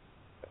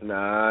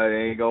 Nah, it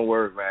ain't gonna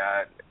work,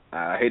 man.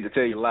 I hate to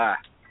tell you a lie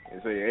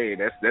and say, hey,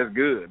 that's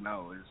good.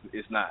 No,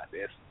 it's not.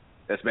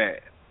 That's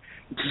bad.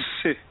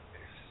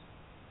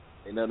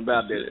 Ain't nothing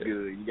about that's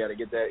good. You gotta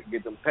get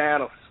them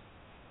panels.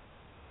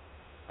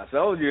 I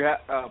told you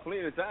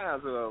plenty of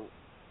times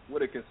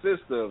what it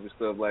consists of and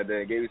stuff like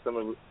that. Gave you some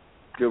of the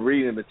good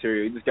reading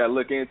material. You just gotta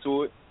look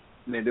into it,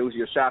 and then do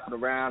your shopping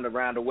around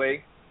the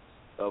way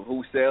of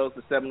who sells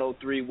the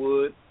 703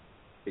 wood.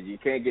 Cause you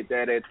can't get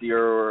that at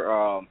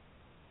your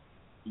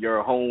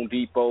Home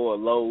Depot or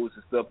Lowe's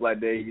and stuff like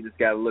that. You just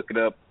gotta look it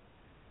up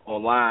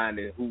online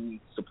and who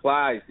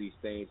supplies these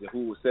things and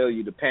who will sell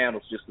you the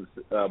panels just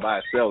by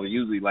itself.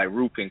 Usually like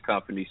roofing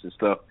companies and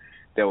stuff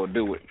that will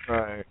do it.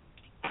 Right.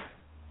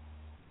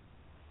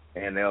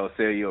 And they'll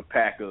sell you a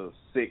pack of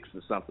 6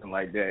 or something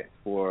like that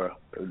for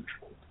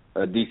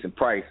a decent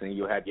price, and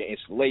you'll have your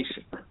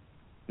installation.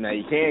 Now,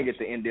 you can get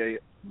the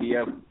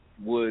NDF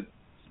wood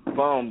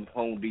from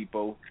Home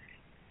Depot,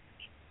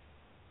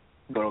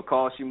 but it'll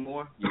cost you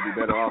more. You'll be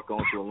better off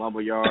going to a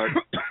lumber yard.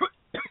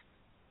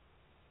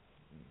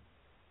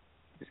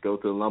 Just go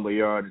to the lumber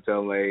yard and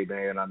tell them, hey,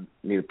 man, I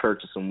need to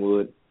purchase some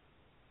wood.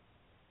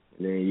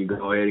 And then you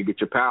go ahead and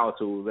get your power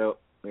tools out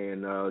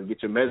and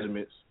get your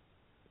measurements.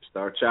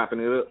 Start chopping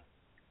it up.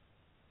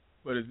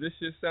 But is this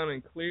shit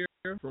sounding clear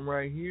from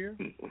right here,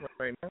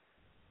 right now?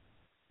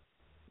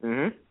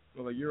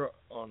 Well, like you're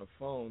on the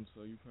phone,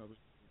 so you probably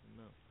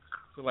know.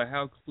 So, like,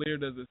 how clear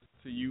does it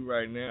to you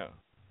right now?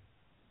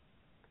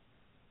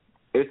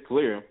 It's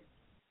clear.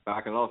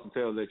 I can also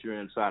tell that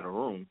you're inside a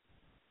room.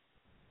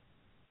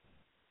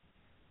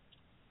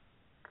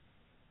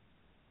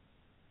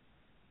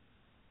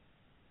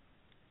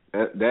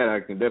 That I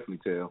can definitely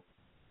tell.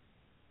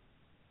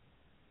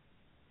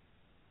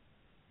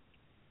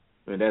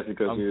 And that's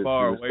because you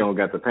just don't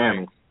got the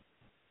panels.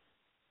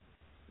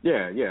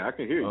 Yeah, I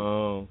can hear you.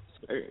 Oh.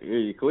 I hear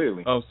you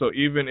clearly. Oh, so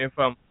even if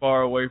I'm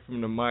far away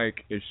from the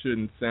mic, it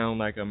shouldn't sound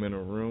like I'm in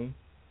a room?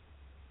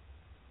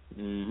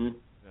 Mm-hmm. Is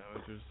that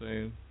what you're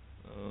saying?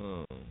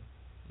 Oh.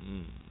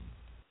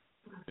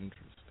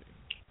 Interesting.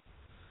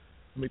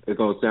 It's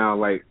going to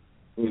sound like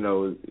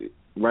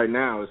right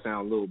now it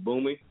sounds a little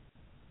boomy.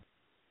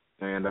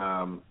 And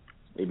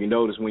if you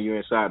notice when you're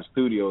inside the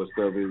studio and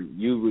stuff, it's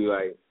usually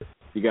like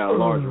you got a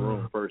larger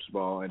room, first of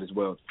all, and it's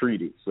well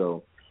treated,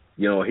 so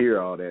you don't hear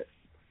all that.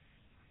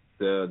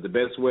 The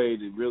best way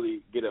to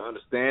really get an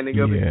understanding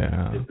of it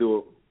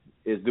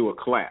is do a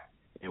clap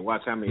and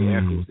watch how many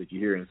echoes that you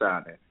hear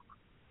inside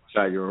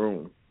your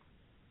room.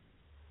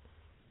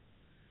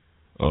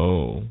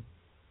 Oh.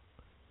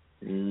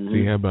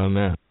 See, how about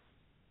now?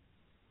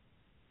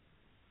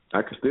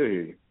 I can still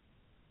hear you.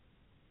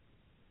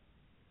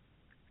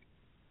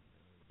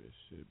 This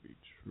should be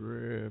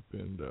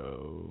tripping,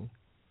 though.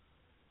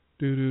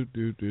 Do.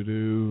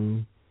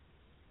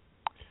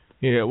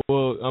 Yeah,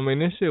 well, I mean,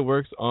 this shit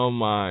works on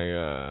my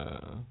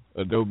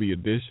Adobe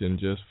Audition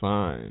just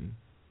fine.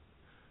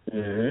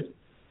 Mm-hmm.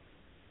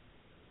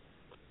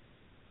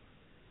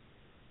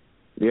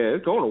 Yeah,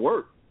 it's going to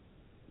work,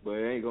 but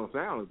it ain't going to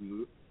sound as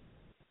good.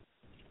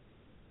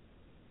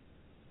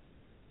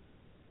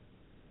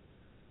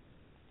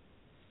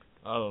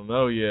 I don't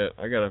know yet.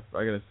 I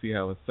gotta see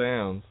how it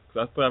sounds,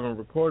 cause I still haven't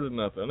recorded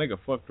nothing. I think I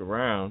fucked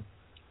around,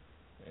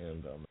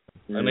 and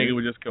I think it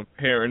was just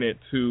comparing it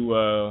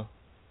to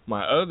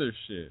my other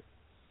shit,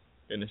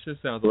 and the shit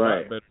sounds a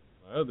lot better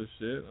than my other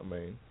shit. I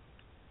mean,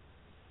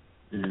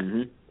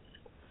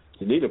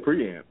 you need a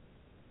preamp.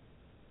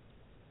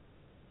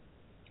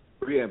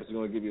 Preamp is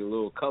going to give you a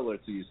little color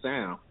to your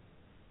sound.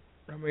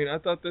 I mean, I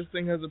thought this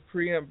thing has a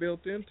preamp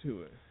built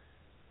into it.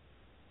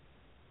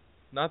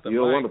 Not the You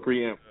don't mic. want a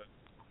preamp.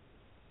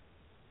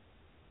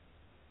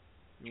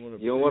 You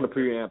don't want a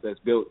preamp that's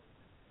built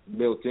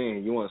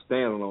in. You want a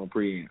standalone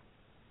preamp.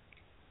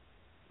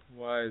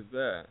 Why is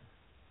that?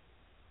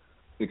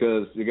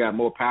 Because you got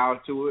more power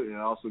to it, and it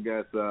also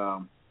got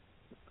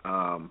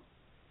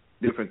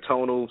different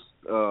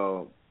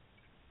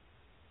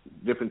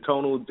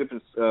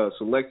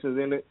selections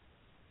in it,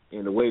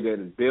 and the way that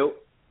it's built.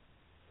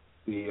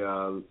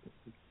 The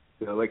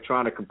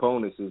electronic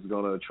components is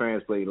going to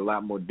translate a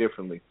lot more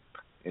differently,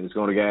 and it's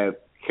going to add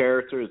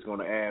character. It's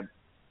going to add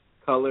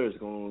color. It's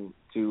going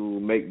to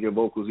make your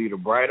vocals either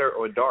brighter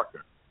or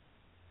darker.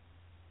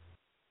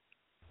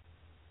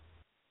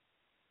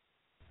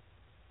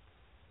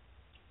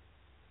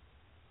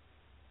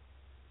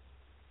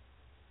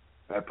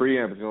 That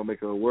preamp is going to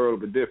make a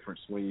world of a difference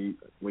when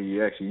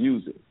you actually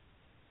use it,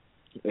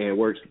 and it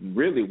works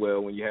really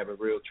well when you have a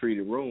real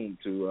treated room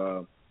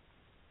to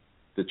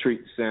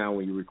treat the sound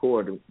when you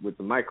record with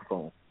the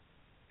microphone.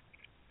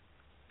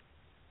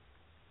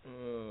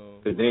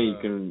 Because then you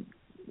can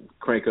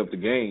crank up the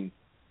gain.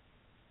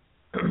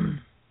 That's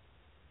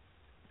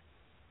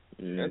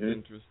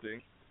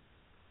interesting.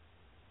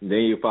 Then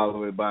you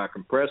follow it by a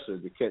compressor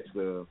to catch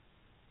the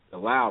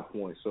loud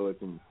point, so it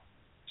can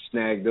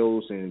snag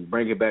those and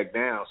bring it back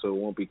down so it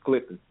won't be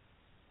clipping.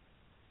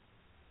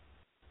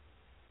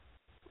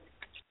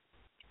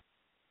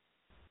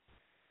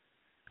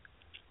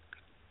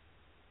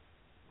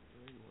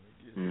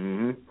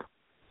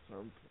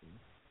 Something.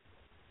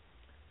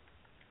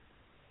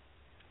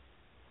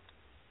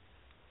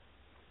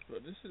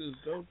 But this shit is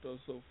dope though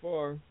so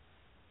far.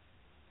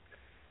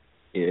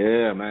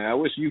 Yeah, man. I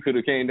wish you could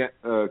have came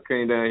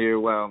down here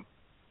while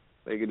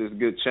making this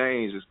good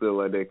change and stuff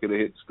like that. Could have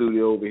hit the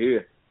studio over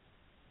here.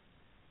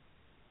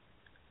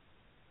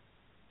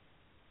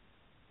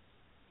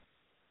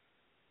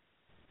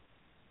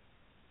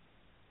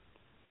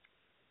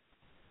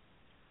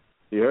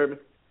 You heard me?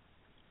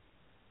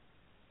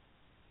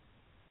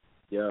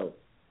 Yo,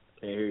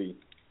 can't hear you.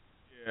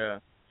 Yeah,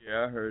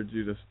 I heard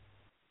you.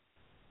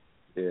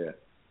 Yeah.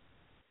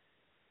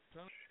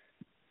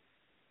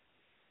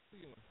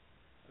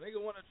 Nigga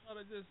want to try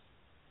to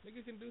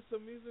nigga can do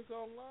some music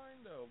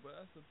online though, but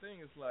that's the thing.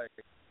 It's like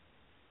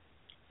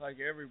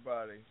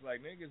everybody. It's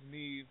like niggas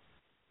need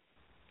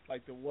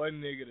like the one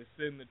nigga to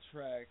send the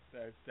track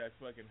that's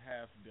fucking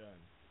half done.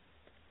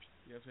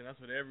 You know what I'm saying? That's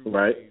what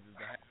everybody needs is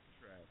the half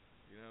track.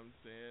 You know what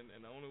I'm saying?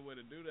 And the only way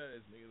to do that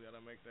is niggas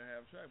gotta make the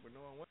half track, but no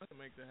one wants to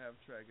make the half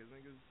track because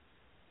niggas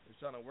is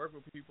trying to work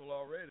with people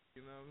already.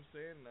 You know what I'm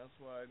saying? And that's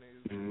why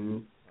niggas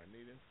might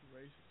need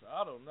inspiration. So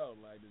I don't know.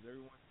 Like, does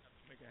everyone have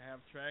to make a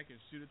half track and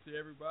shoot it to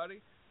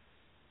everybody?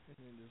 And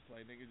then just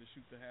like niggas just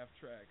shoot the half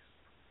tracks.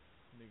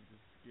 Niggas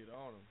just get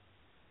on them.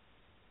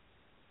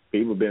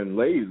 People been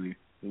lazy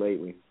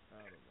lately. I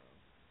don't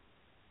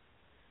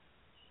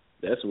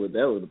know.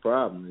 That was the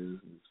problem. Is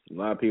a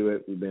lot of people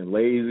have been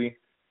lazy.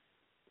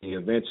 The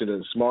invention of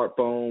the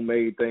smartphone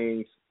made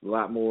things a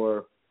lot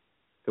more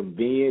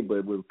convenient,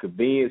 but with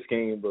convenience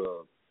came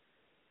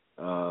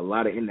a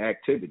lot of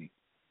inactivity.